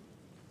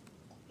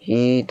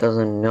 He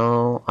doesn't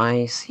know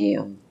I see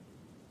him.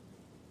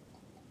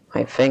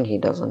 I think he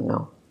doesn't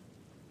know.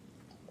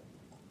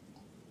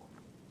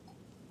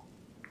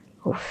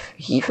 Oof,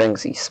 he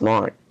thinks he's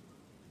smart.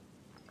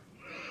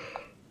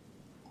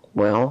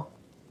 Well,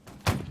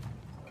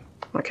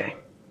 okay.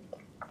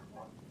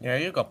 Yeah,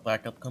 you got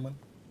backup coming.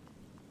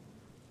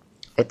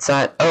 It's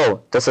at...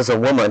 Oh, this is a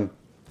woman.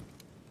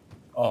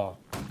 Oh,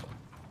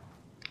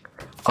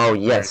 Oh,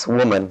 yes,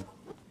 woman.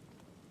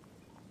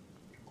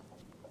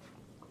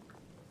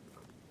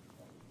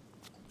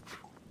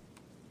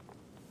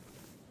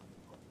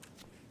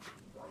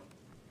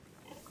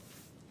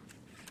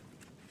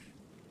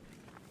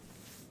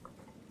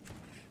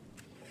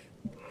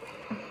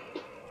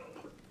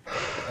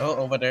 oh,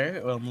 over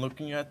there, I'm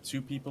looking at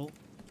 2 people.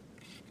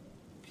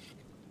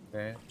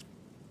 There.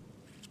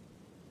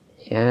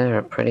 Yeah,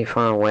 they're pretty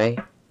far away.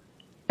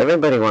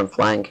 Everybody went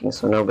flanking,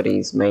 so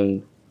nobody's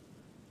main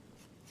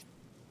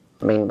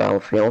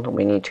battlefield.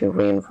 We need to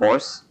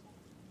reinforce.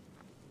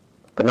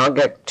 But not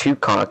get too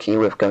cocky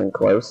with going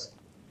close.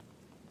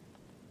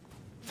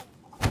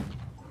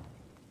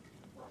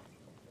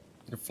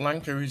 The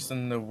flanker is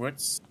in the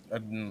woods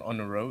and on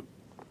the road.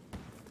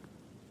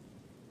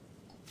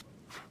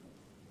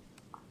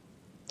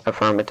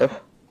 Affirmative.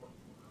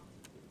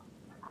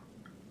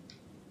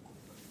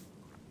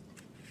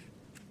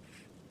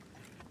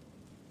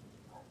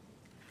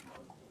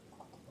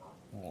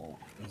 Oh,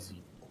 is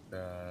he?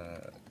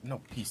 No,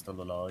 he's still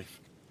alive.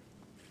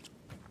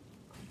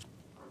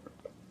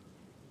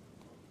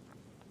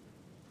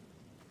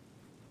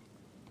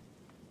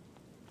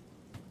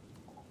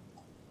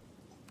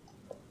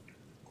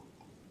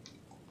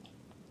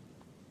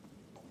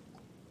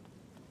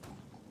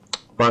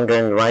 One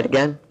going right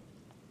again.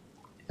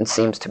 It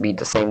seems to be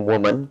the same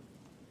woman.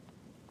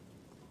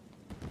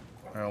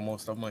 I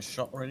almost have my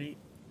shot ready.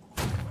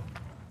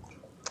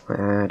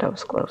 That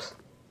was close.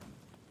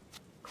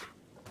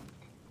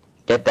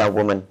 Get that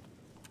woman.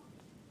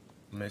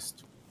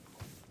 Missed.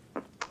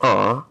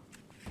 Aw.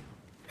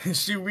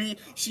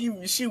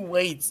 she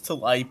waits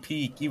till I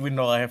peek, even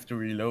though I have to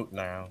reload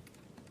now.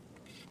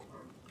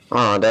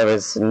 Aw, there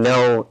is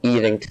no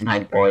eating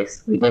tonight,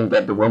 boys. We didn't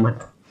get the woman.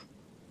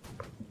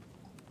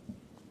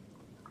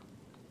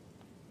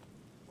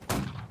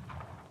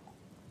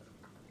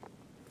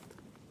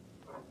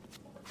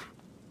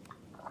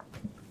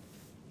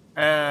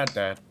 had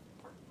that.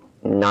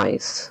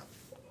 Nice.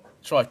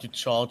 Try to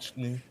charge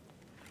me.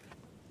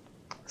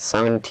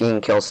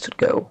 17 kills to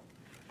go.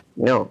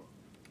 No.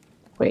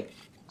 Wait.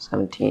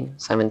 17.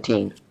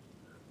 17.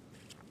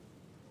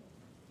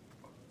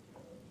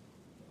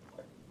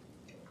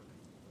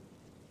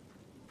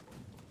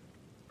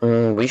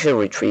 We should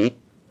retreat.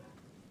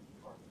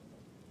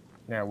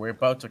 Yeah, we're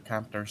about to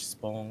camp their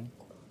spawn.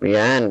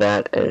 Yeah, and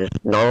that is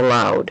not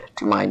allowed,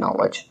 to my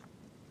knowledge.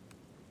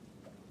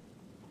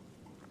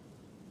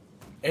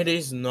 It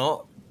is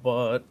not,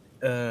 but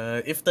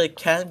if they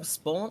can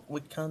spawn, we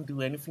can't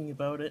do anything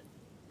about it.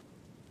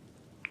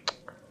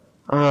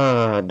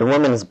 The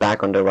woman is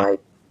back on the right.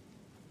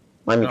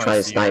 Let me No, I try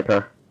to see snipe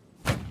her.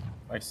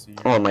 I see.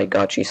 Oh my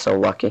god, she's so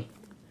lucky.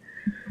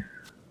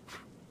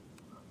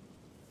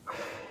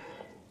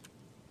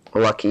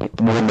 Lucky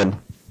woman.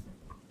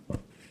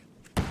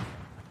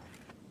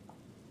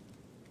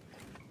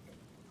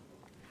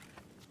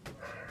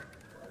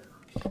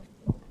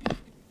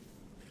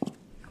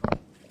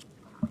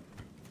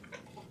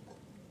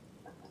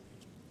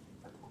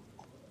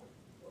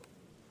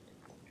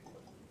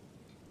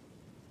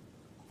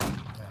 Oh,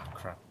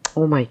 crap.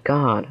 Oh my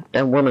god,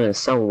 that woman is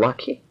so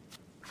lucky.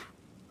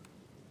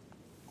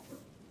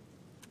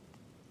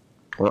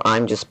 Well,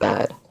 I'm just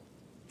bad.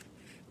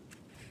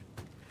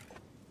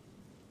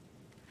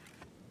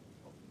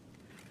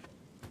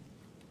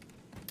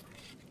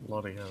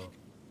 Bloody hell.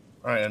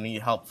 Alright, I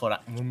need help for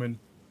that woman.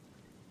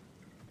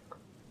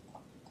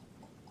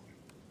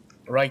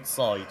 Right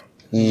side.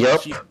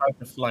 Yup, She's about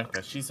to flank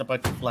us. She's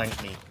about to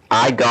flank me.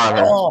 I got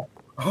her.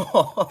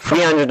 Oh!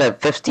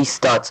 350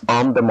 stats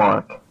on the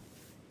mark.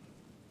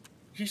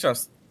 She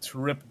just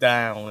tripped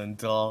down and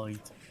died.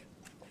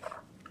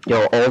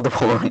 Yo, all the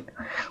point.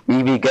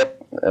 We be good.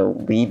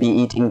 We be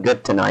eating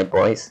good tonight,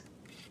 boys.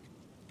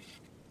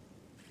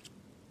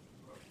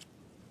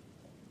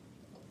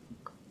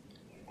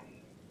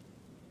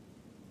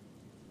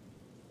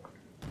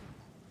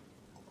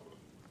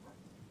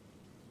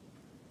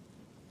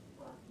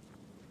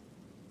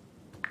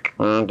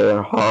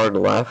 They're hard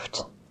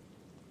left.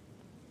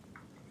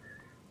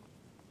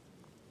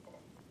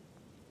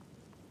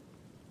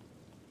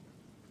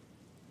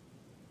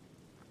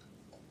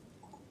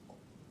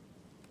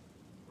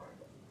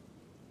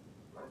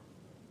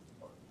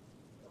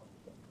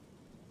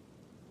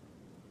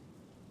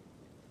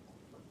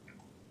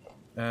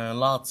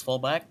 Lads, fall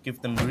back. Give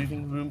them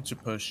breathing room to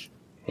push.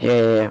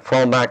 Yeah,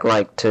 fall back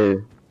like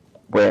to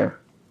where?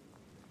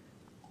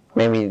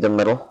 Maybe the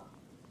middle.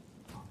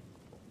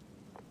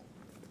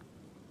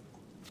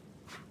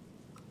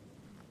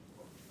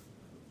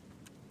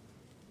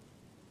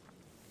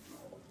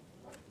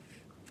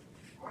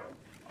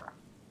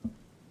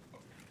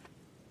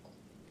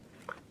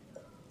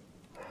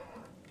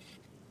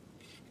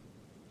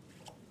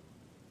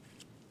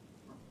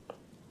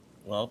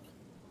 Well.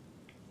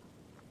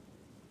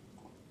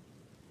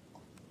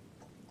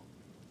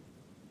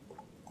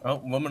 Oh,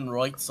 woman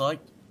right side.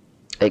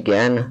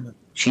 Again,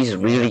 she's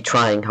really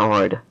trying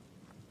hard.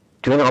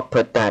 Do not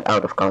put that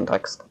out of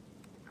context.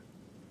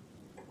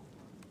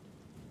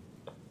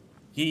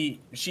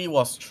 She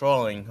was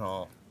trying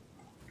hard.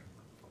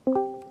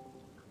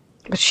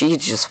 But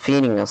she's just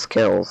feeding us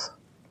kills.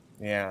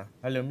 Yeah.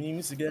 Hello,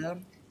 memes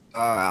again.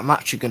 I'm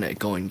actually gonna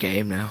go in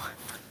game now.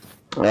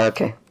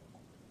 Okay.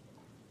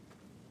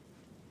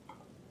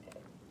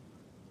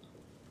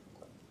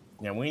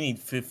 Yeah, we need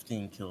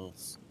 15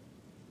 kills.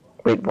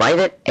 Wait, why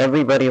did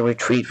everybody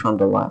retreat from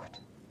the left?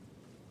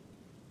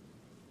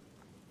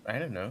 I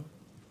don't know.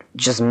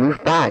 Just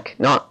move back,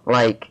 not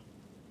like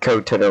go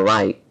to the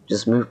right.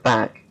 Just move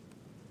back.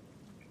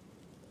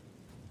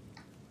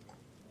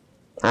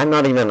 I'm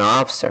not even an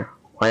officer.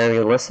 Why are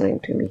you listening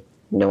to me?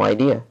 No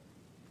idea.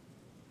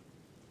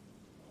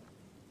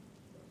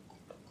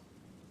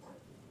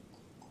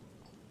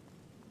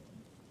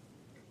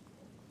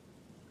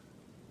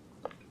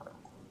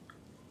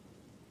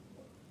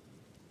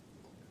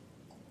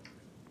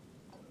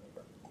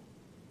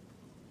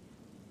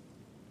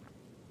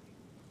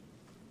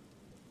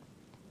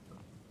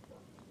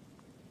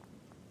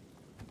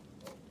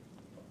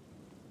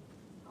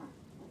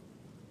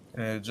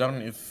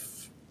 John,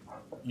 if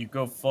you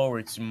go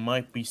forwards, you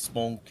might be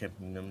spawn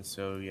camping them,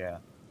 so yeah.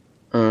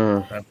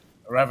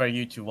 Rather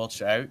you to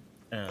watch out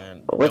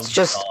and Let's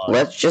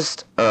don't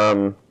just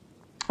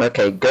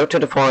okay, go to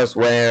the forest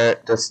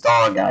where the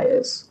star guy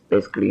is.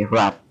 Basically,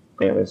 rat.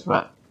 There is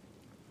rat.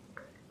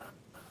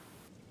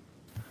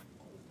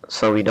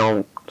 So we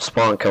don't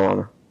spawn kill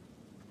him.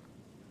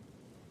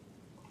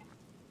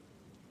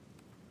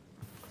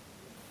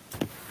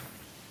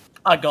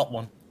 I got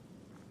one.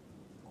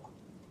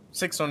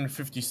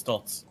 650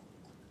 stats.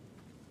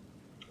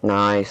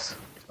 Nice.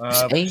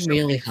 Just aim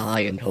really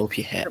high and hope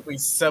you hit. Should be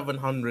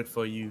 700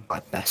 for you.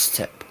 My best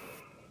tip.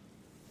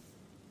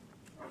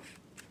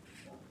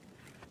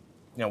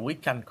 Yeah, we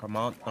can come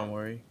out, don't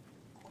worry.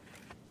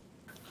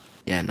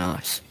 Yeah,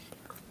 nice.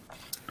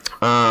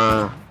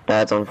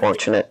 That's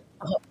unfortunate.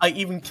 I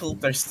even killed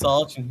their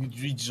sergeant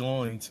who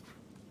rejoined.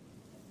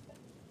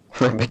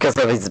 Because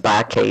of his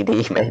back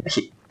KD,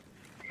 maybe.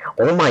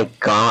 Oh my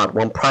god,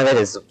 one private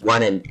is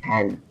 1 in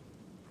 10.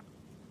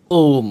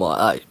 Oh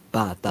my,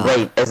 bad that.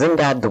 Wait, isn't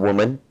that the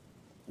woman?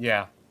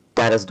 Yeah.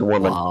 That is the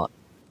woman. What?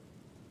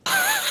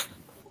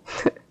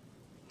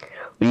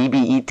 We be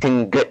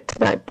eating good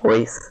tonight,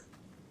 boys.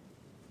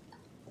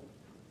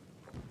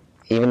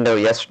 Even though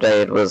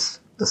yesterday it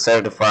was the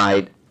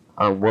certified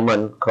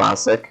woman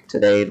classic,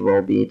 today it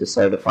will be the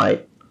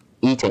certified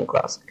eating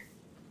classic.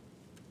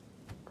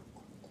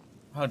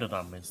 How did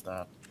I miss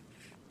that?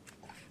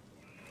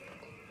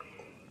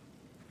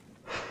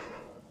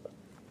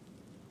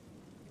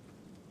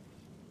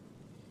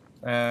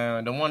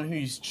 The one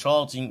who's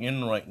charging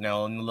in right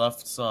now on the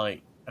left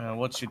side.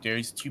 Watch it, there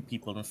is 2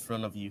 people in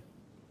front of you.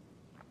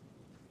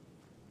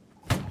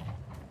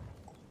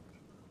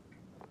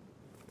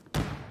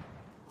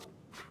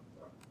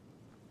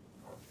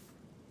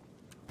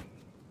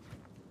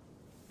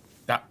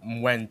 That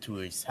went to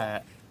his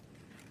head.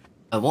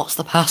 What's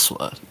the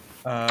password?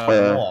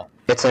 War.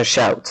 It's a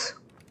shout.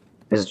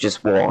 It's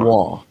just war.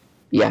 War.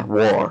 Yeah,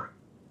 war.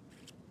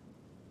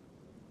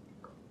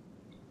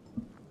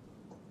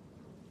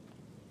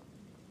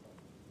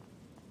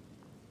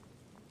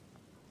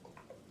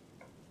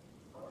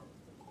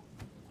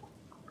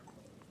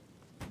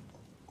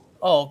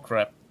 Oh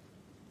crap.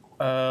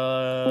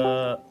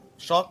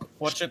 Shock,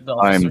 watch it, the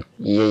officer.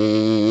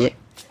 Yeah.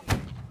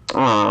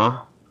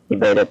 Aww, you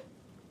made it.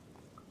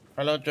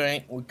 Hello,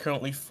 Jane. We're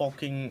currently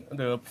fucking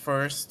the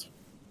first.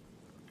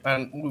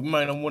 And we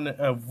might have won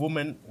a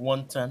woman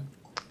 110.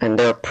 And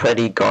they're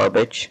pretty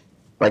garbage.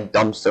 Like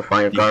dumpster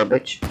fire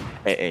garbage.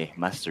 Hey,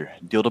 Master,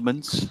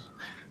 Dildemans.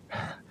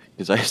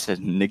 Because I said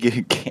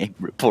nigga gang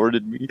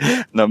reported me,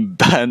 and I'm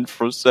banned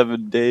for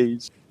 7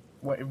 days.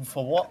 Wait,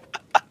 for what?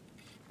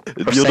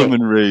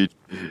 Dildeman raid.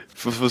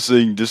 For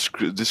saying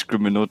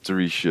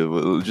discriminatory shit.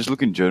 Well, just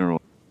look in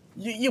general.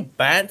 You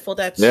banned for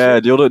that Yeah,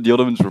 shit? the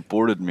Dildemans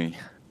reported me.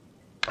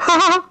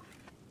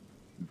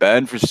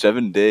 Banned for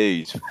 7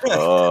 days.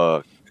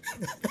 Fuck.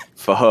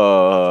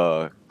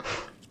 Fuck.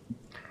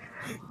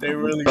 They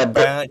really But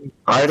banned.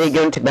 Are they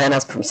going to ban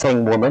us from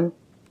saying woman?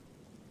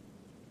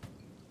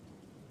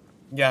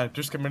 Yeah,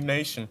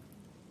 discrimination.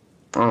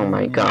 Oh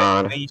my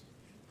god.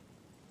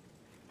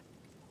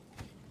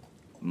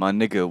 My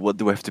nigga, what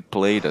do I have to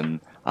play then?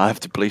 I have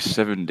to play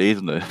 7 days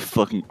on the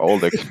fucking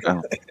Aldex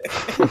now.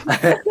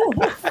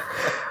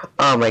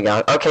 Oh my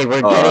god. Okay,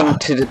 we're getting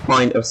to the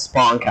point of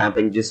spawn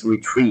camping. Just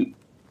retreat.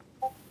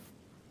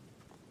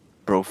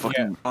 Bro,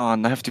 fucking,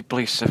 and I have to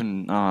play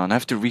 7, and I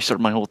have to restart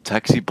my whole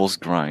taxi boss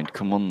grind.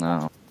 Come on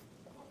now.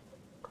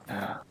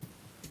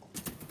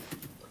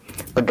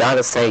 But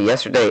gotta say,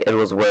 yesterday it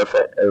was worth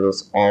it. It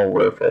was all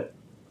worth it.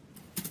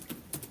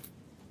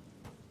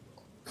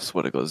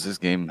 Swear to God, this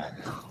game.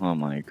 Oh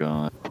my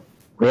god.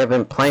 We have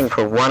been playing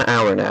for 1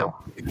 hour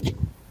now.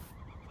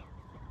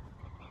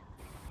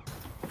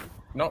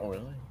 Not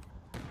really.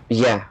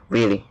 Yeah,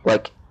 really.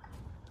 Like,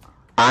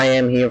 I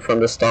am here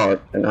from the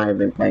start, and I have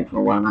been playing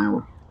for 1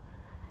 hour.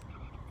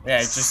 Yeah,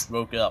 I just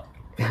woke up.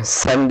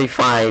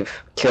 75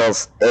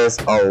 kills is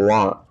a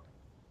lot.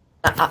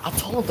 I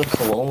told the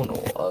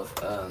colonel of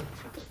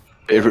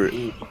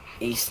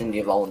East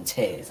India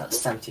Volunteers that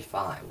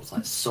 75 was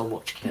like so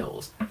much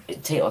kills.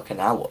 It'd take like an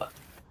hour.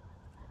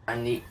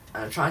 And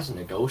I tried to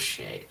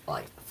negotiate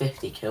like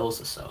 50 kills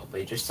or so,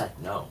 but he just said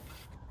no.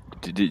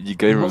 Did you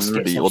guys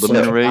remember the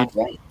Alderman raid?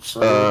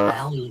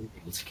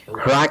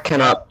 Crack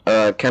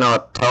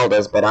cannot tell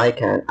this, but I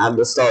can. At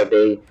the start,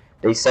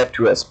 they said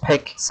to us,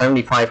 pick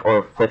 75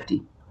 or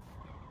 50.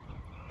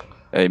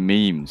 Hey,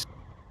 memes.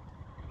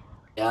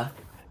 Yeah?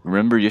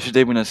 Remember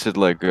yesterday when I said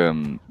like,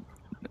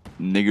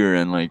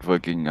 nigger and like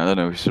fucking, I don't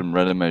know, some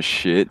random ass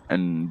shit,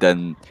 and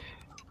then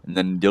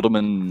the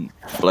Alderman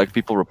black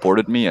people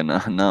reported me, and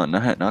now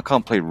I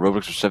can't play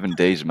Roblox for 7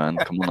 days, man.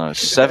 Come on now,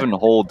 7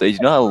 whole days.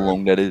 You know how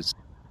long that is?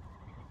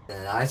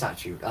 Yeah,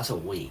 that's a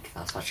week.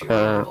 That's actually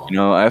horrible. You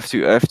know, I have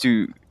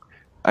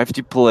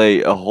to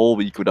play a whole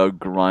week without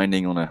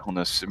grinding on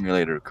a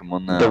simulator. Come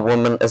on now. The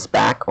woman is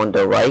back on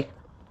the right.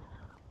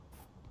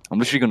 I'm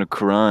literally gonna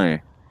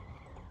cry.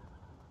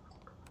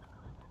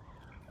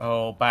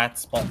 Oh, bad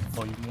spot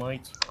for you,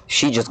 mate.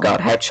 She just got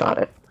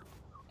headshotted.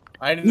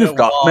 I didn't know You've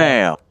got why.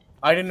 mail.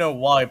 I didn't know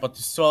why, but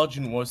the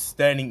sergeant was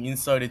standing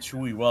inside a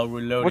tree while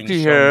reloading. What do you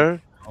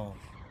hear? Oh.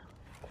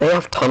 They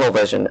have tunnel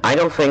vision. I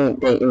don't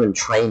think they even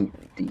train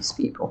these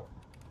people.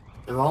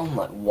 They're on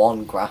like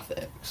 1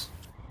 graphics.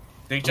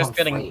 They just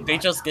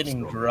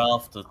getting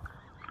drafted.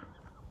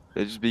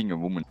 They're just being a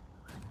woman.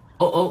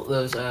 Oh,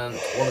 there's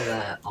one of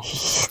their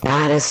officers.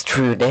 That is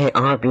true. They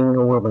are being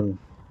a woman.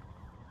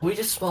 We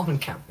just spawn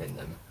camping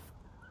them.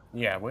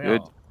 Yeah, we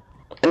Good.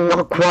 are.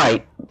 Not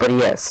quite, but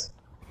yes.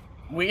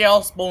 We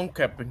are spawn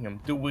capping him.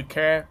 Do we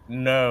care?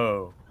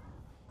 No.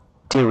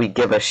 Do we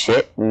give a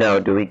shit? No.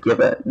 Do we give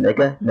a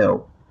nigga?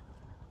 No.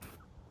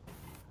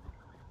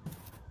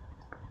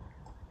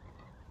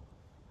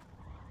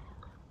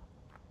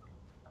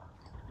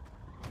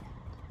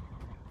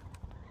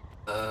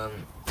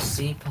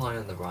 C point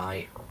on the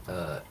right,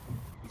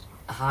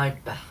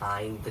 hide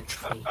behind the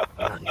tree.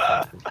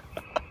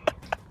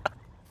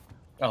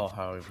 Oh,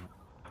 how?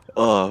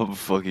 Oh,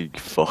 fucking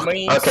fuck.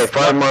 Memes, Okay,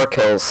 5 more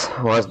kills.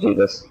 Let's do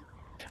this.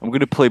 I'm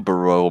gonna play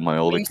Barrow on my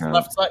old memes account.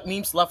 left side,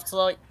 memes left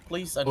side,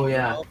 please. Oh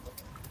yeah.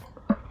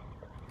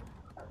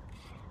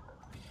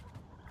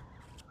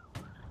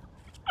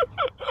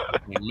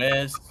 We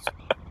missed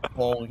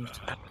point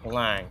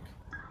blank.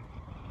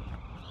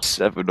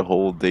 7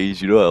 whole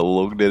days. You know how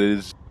long that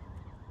is?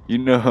 You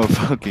know how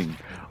fucking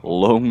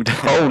long that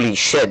Holy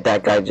shit,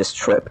 that guy just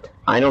tripped.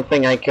 I don't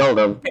think I killed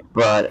him,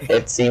 but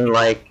it seemed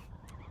like...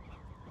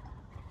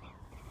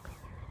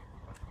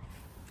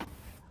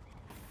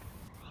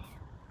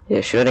 Yeah,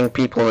 shooting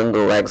people in the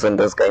legs in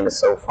this game is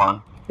so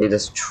fun. They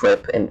just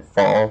trip and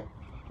fall.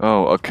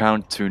 Oh,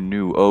 account to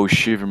new. Oh,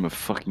 shiver my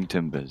fucking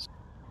timbers.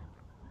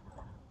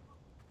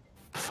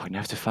 Fucking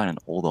have to find an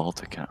old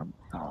alt account.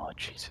 Oh,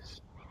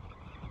 Jesus.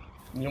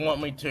 You want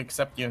me to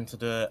accept you into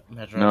the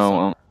madrasa?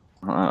 No,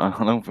 I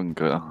don't think.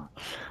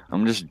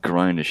 I'm just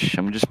grinding.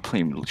 I'm just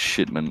playing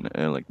shit, man.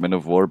 Like Men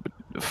of War, but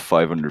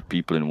 500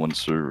 people in one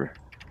server.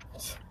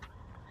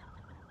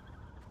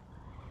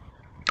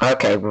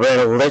 Okay,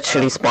 we're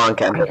literally spawn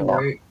camping now.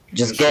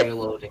 Just get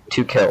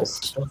 2 kills.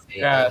 Stuffy,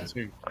 Yeah,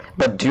 too.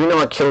 But do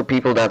not kill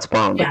people that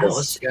spawn, get out of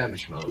because...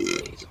 skirmish mode,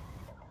 please.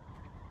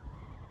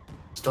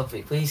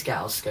 Stuffy, please get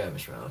out of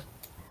skirmish mode.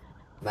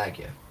 Beg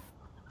you.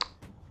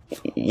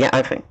 Yeah,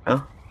 I think,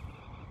 huh?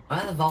 Where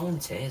are the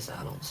volunteers?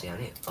 I don't see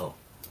any. Oh.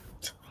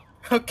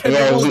 Okay.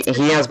 Yeah, well,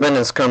 he has been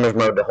in skirmish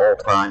mode the whole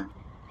time.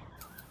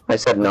 I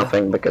said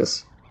nothing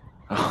because...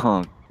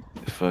 Oh,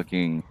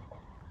 fucking.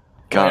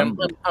 I'm,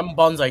 God, I'm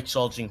bonsai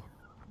charging.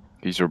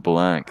 these are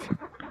black.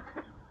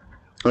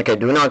 Okay,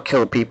 do not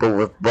kill people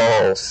with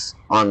balls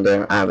on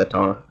their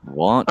avatar.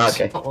 What?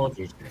 Okay. What all did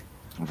you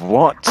do?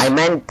 What? I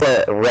meant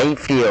the ray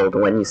field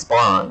when you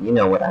spawn. You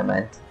know what I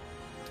meant.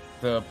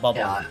 The bubble.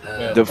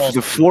 Yeah, The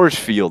false- force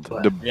field.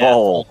 The Yeah,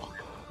 ball.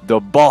 The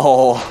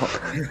ball.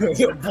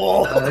 the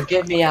ball.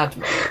 Give me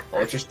admin,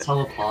 or just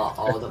teleport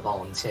all the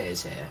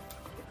volunteers here.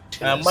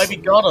 Maybe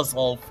got us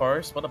all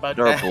first. What about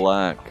They're that?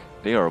 black.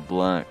 They are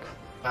black.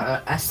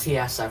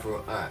 STS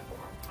everyone.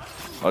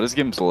 Oh, this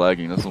game's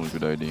lagging. That's not a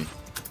good idea.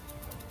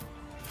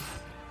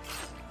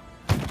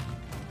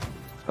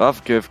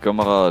 Afgif,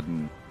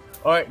 kameraden.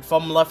 Alright,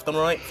 from left and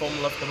right, from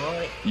left and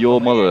right. Your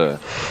Come here. mother.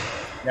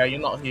 Yeah, you're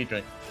not here,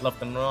 Drake.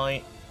 Left and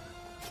right.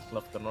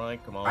 Left and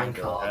right, come on. Rank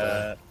Go order.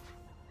 ahead.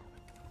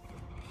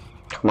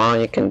 Come on,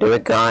 you can do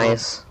it,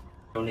 guys.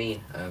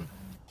 Only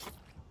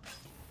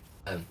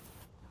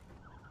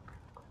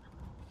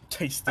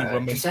Tasty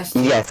woman. just STS.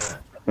 Yes,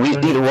 we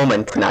need a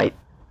woman tonight.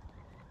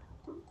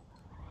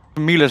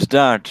 Meal is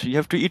that. You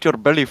have to eat your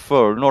belly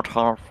full, not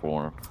half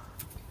full.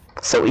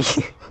 So we...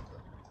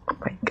 Oh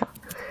my god.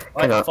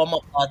 Alright, form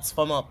up, lads,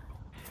 form up.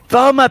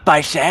 Form up,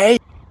 I say!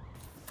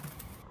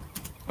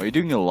 Are you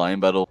doing a lion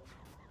battle?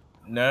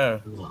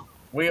 No.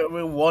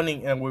 We're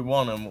wanting, and we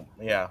won, and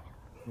yeah.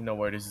 You know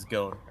where this is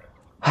going.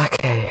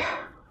 Okay.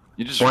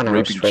 You're just 1 hour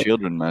raping straight.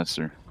 children,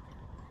 master.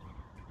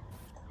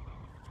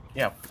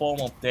 Yeah,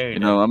 form up there. You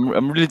know,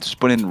 I'm really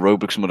disappointed in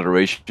Roblox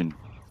moderation.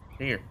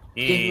 Here.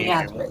 Give me Here.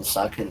 admin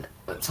so I can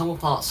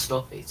teleport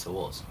Stuffy to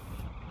us.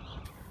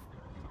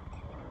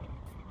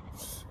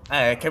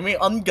 Can we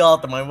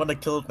unguard them? I want to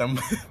kill them.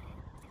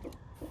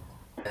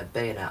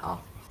 Bayonet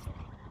off.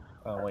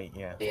 Oh, wait,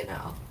 yeah. Bayonet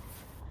off.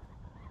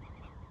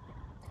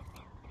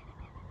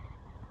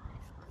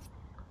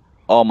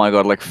 Oh my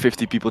god, like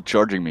 50 people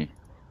charging me.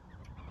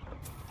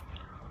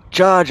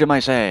 Charge him, I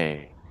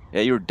say!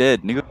 Yeah, you're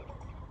dead, nigga.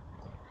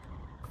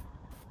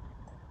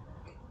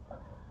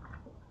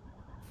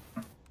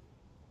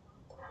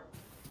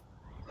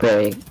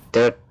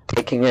 They're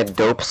taking a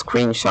dope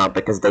screenshot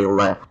because they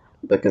left.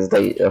 Because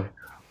they...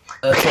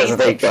 because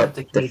they got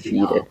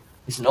defeated.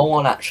 Because no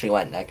one actually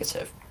went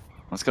negative.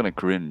 That's kinda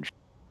cringe.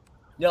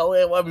 Yeah,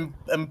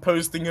 I'm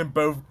posting in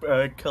both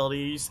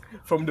colors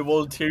from the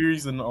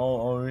volunteers and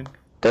all.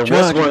 There was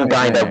Judge one my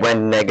guy that man.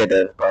 went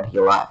negative, but he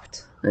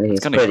left. And he's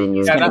kinda- pretty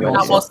new. Yeah, that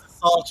also. was the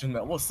sergeant.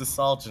 That was the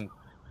sergeant.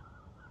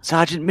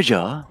 Sergeant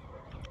Major?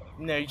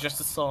 No, just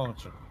a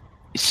sergeant.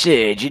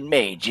 Sergeant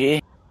Major?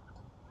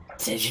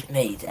 Sergeant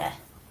Major.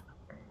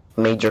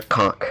 Major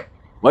cock.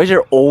 Why is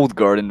there old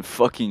guard in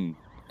fucking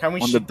Can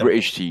we on the shoot them?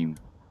 British team?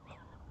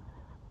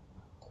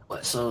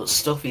 What, so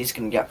Stuffy's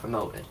gonna get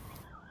promoted?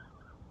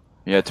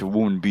 Yeah, to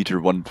woman beater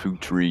 1, 2,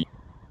 3.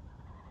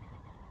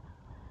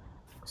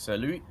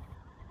 Salute?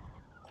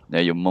 Yeah,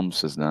 your mum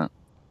says that.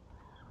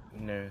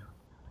 No.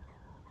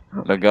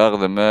 La garde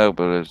mère,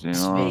 but it's, you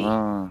It's me.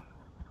 know.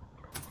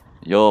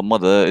 Your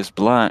mother is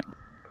black.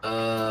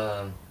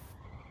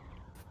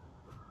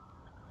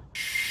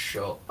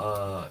 Sure.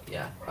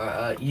 Yeah.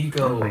 You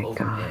go Oh my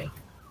over God. here.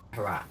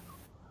 Alright.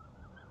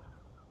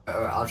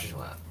 Alright, I'll just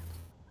wait.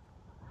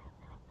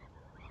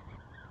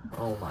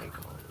 Oh my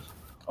god.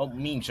 Oh,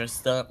 me, just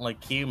start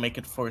like here, make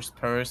it first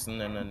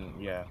person, and then,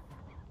 yeah.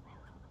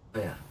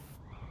 Yeah.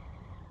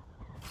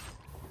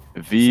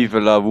 Vive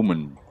la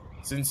woman.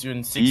 Since you're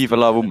in 60. Vive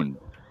la woman.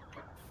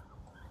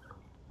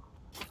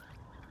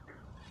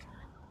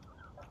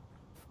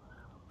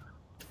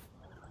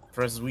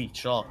 Press we,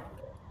 chalk.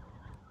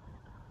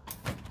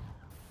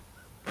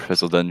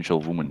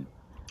 presidential woman.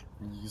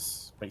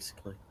 Yes,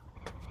 basically.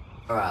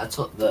 Alright, I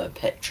took the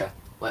picture.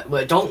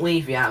 Wait, don't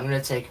leave yet. I'm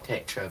gonna take a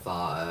picture of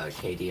our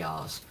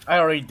KDRs. I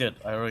already did.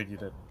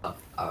 Oh,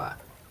 alright.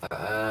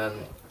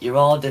 You're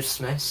all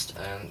dismissed.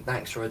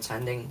 Thanks for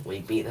attending. We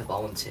beat the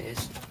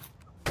volunteers.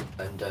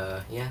 And,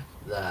 yeah,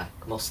 they're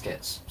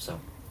muskets. So,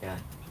 yeah.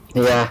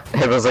 Yeah,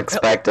 it was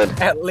expected.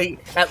 At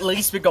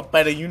least we got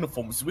better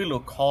uniforms. We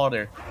look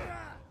harder.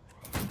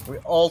 We're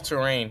all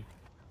terrain.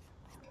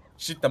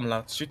 Shoot them,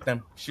 lads. Shoot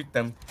them. Shoot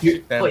them.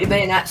 Shoot them. Put your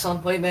bayonets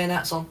on. Put your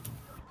bayonets on.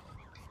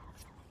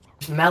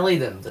 Just melee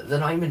them. They're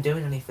not even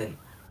doing anything.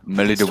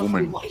 Melee the Stop,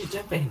 woman. what are you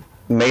doing?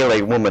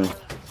 Melee woman.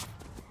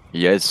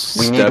 Yes,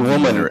 We need stab a her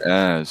in woman. her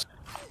ass.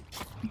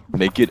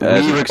 Make it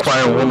as We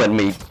require woman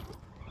meat.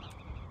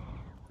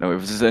 Now,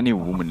 if there's any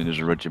woman in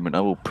this regiment,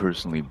 I will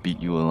personally beat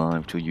you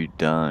alive till you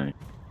die.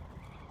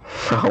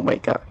 Oh my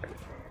god.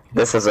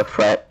 This is a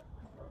threat.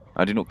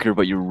 I do not care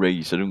about your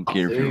race. I don't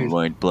care if you're Dude.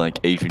 white, black,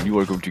 Asian. You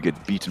are going to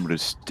get beaten with a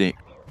stick.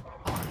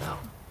 Oh, no.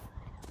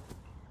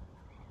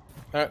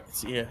 Alright,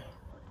 see ya.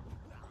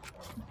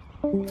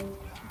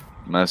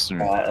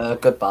 Master.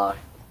 Goodbye.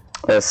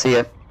 See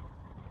ya.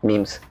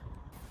 Memes.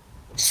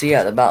 See you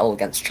at the battle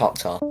against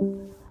Choctaw.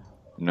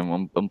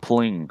 No, I'm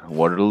playing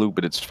Waterloo,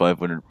 but it's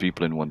 500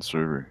 people in one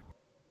server.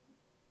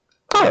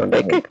 Oh,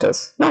 they kicked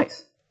us.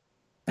 Nice.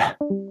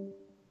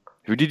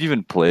 Who did you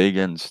even play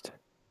against?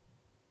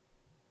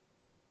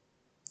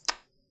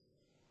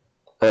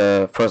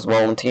 First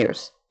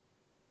volunteers.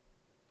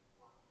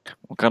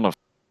 What kind of...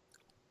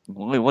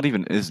 What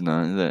even is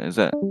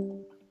that?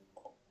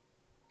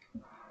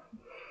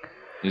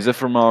 Is that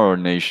from our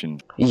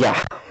nation?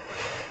 Yeah.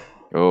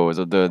 Oh, is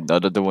that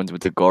the ones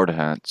with the guard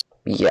hats?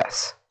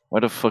 Yes. Why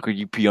the fuck are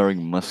you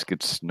PRing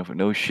muskets?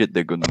 No shit,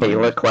 they're gonna. They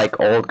look like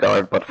Old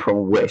Guard, but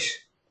from Wish.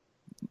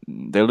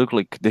 They look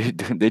like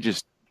they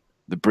just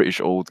the British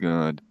Old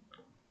Guard.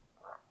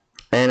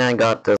 And I got this.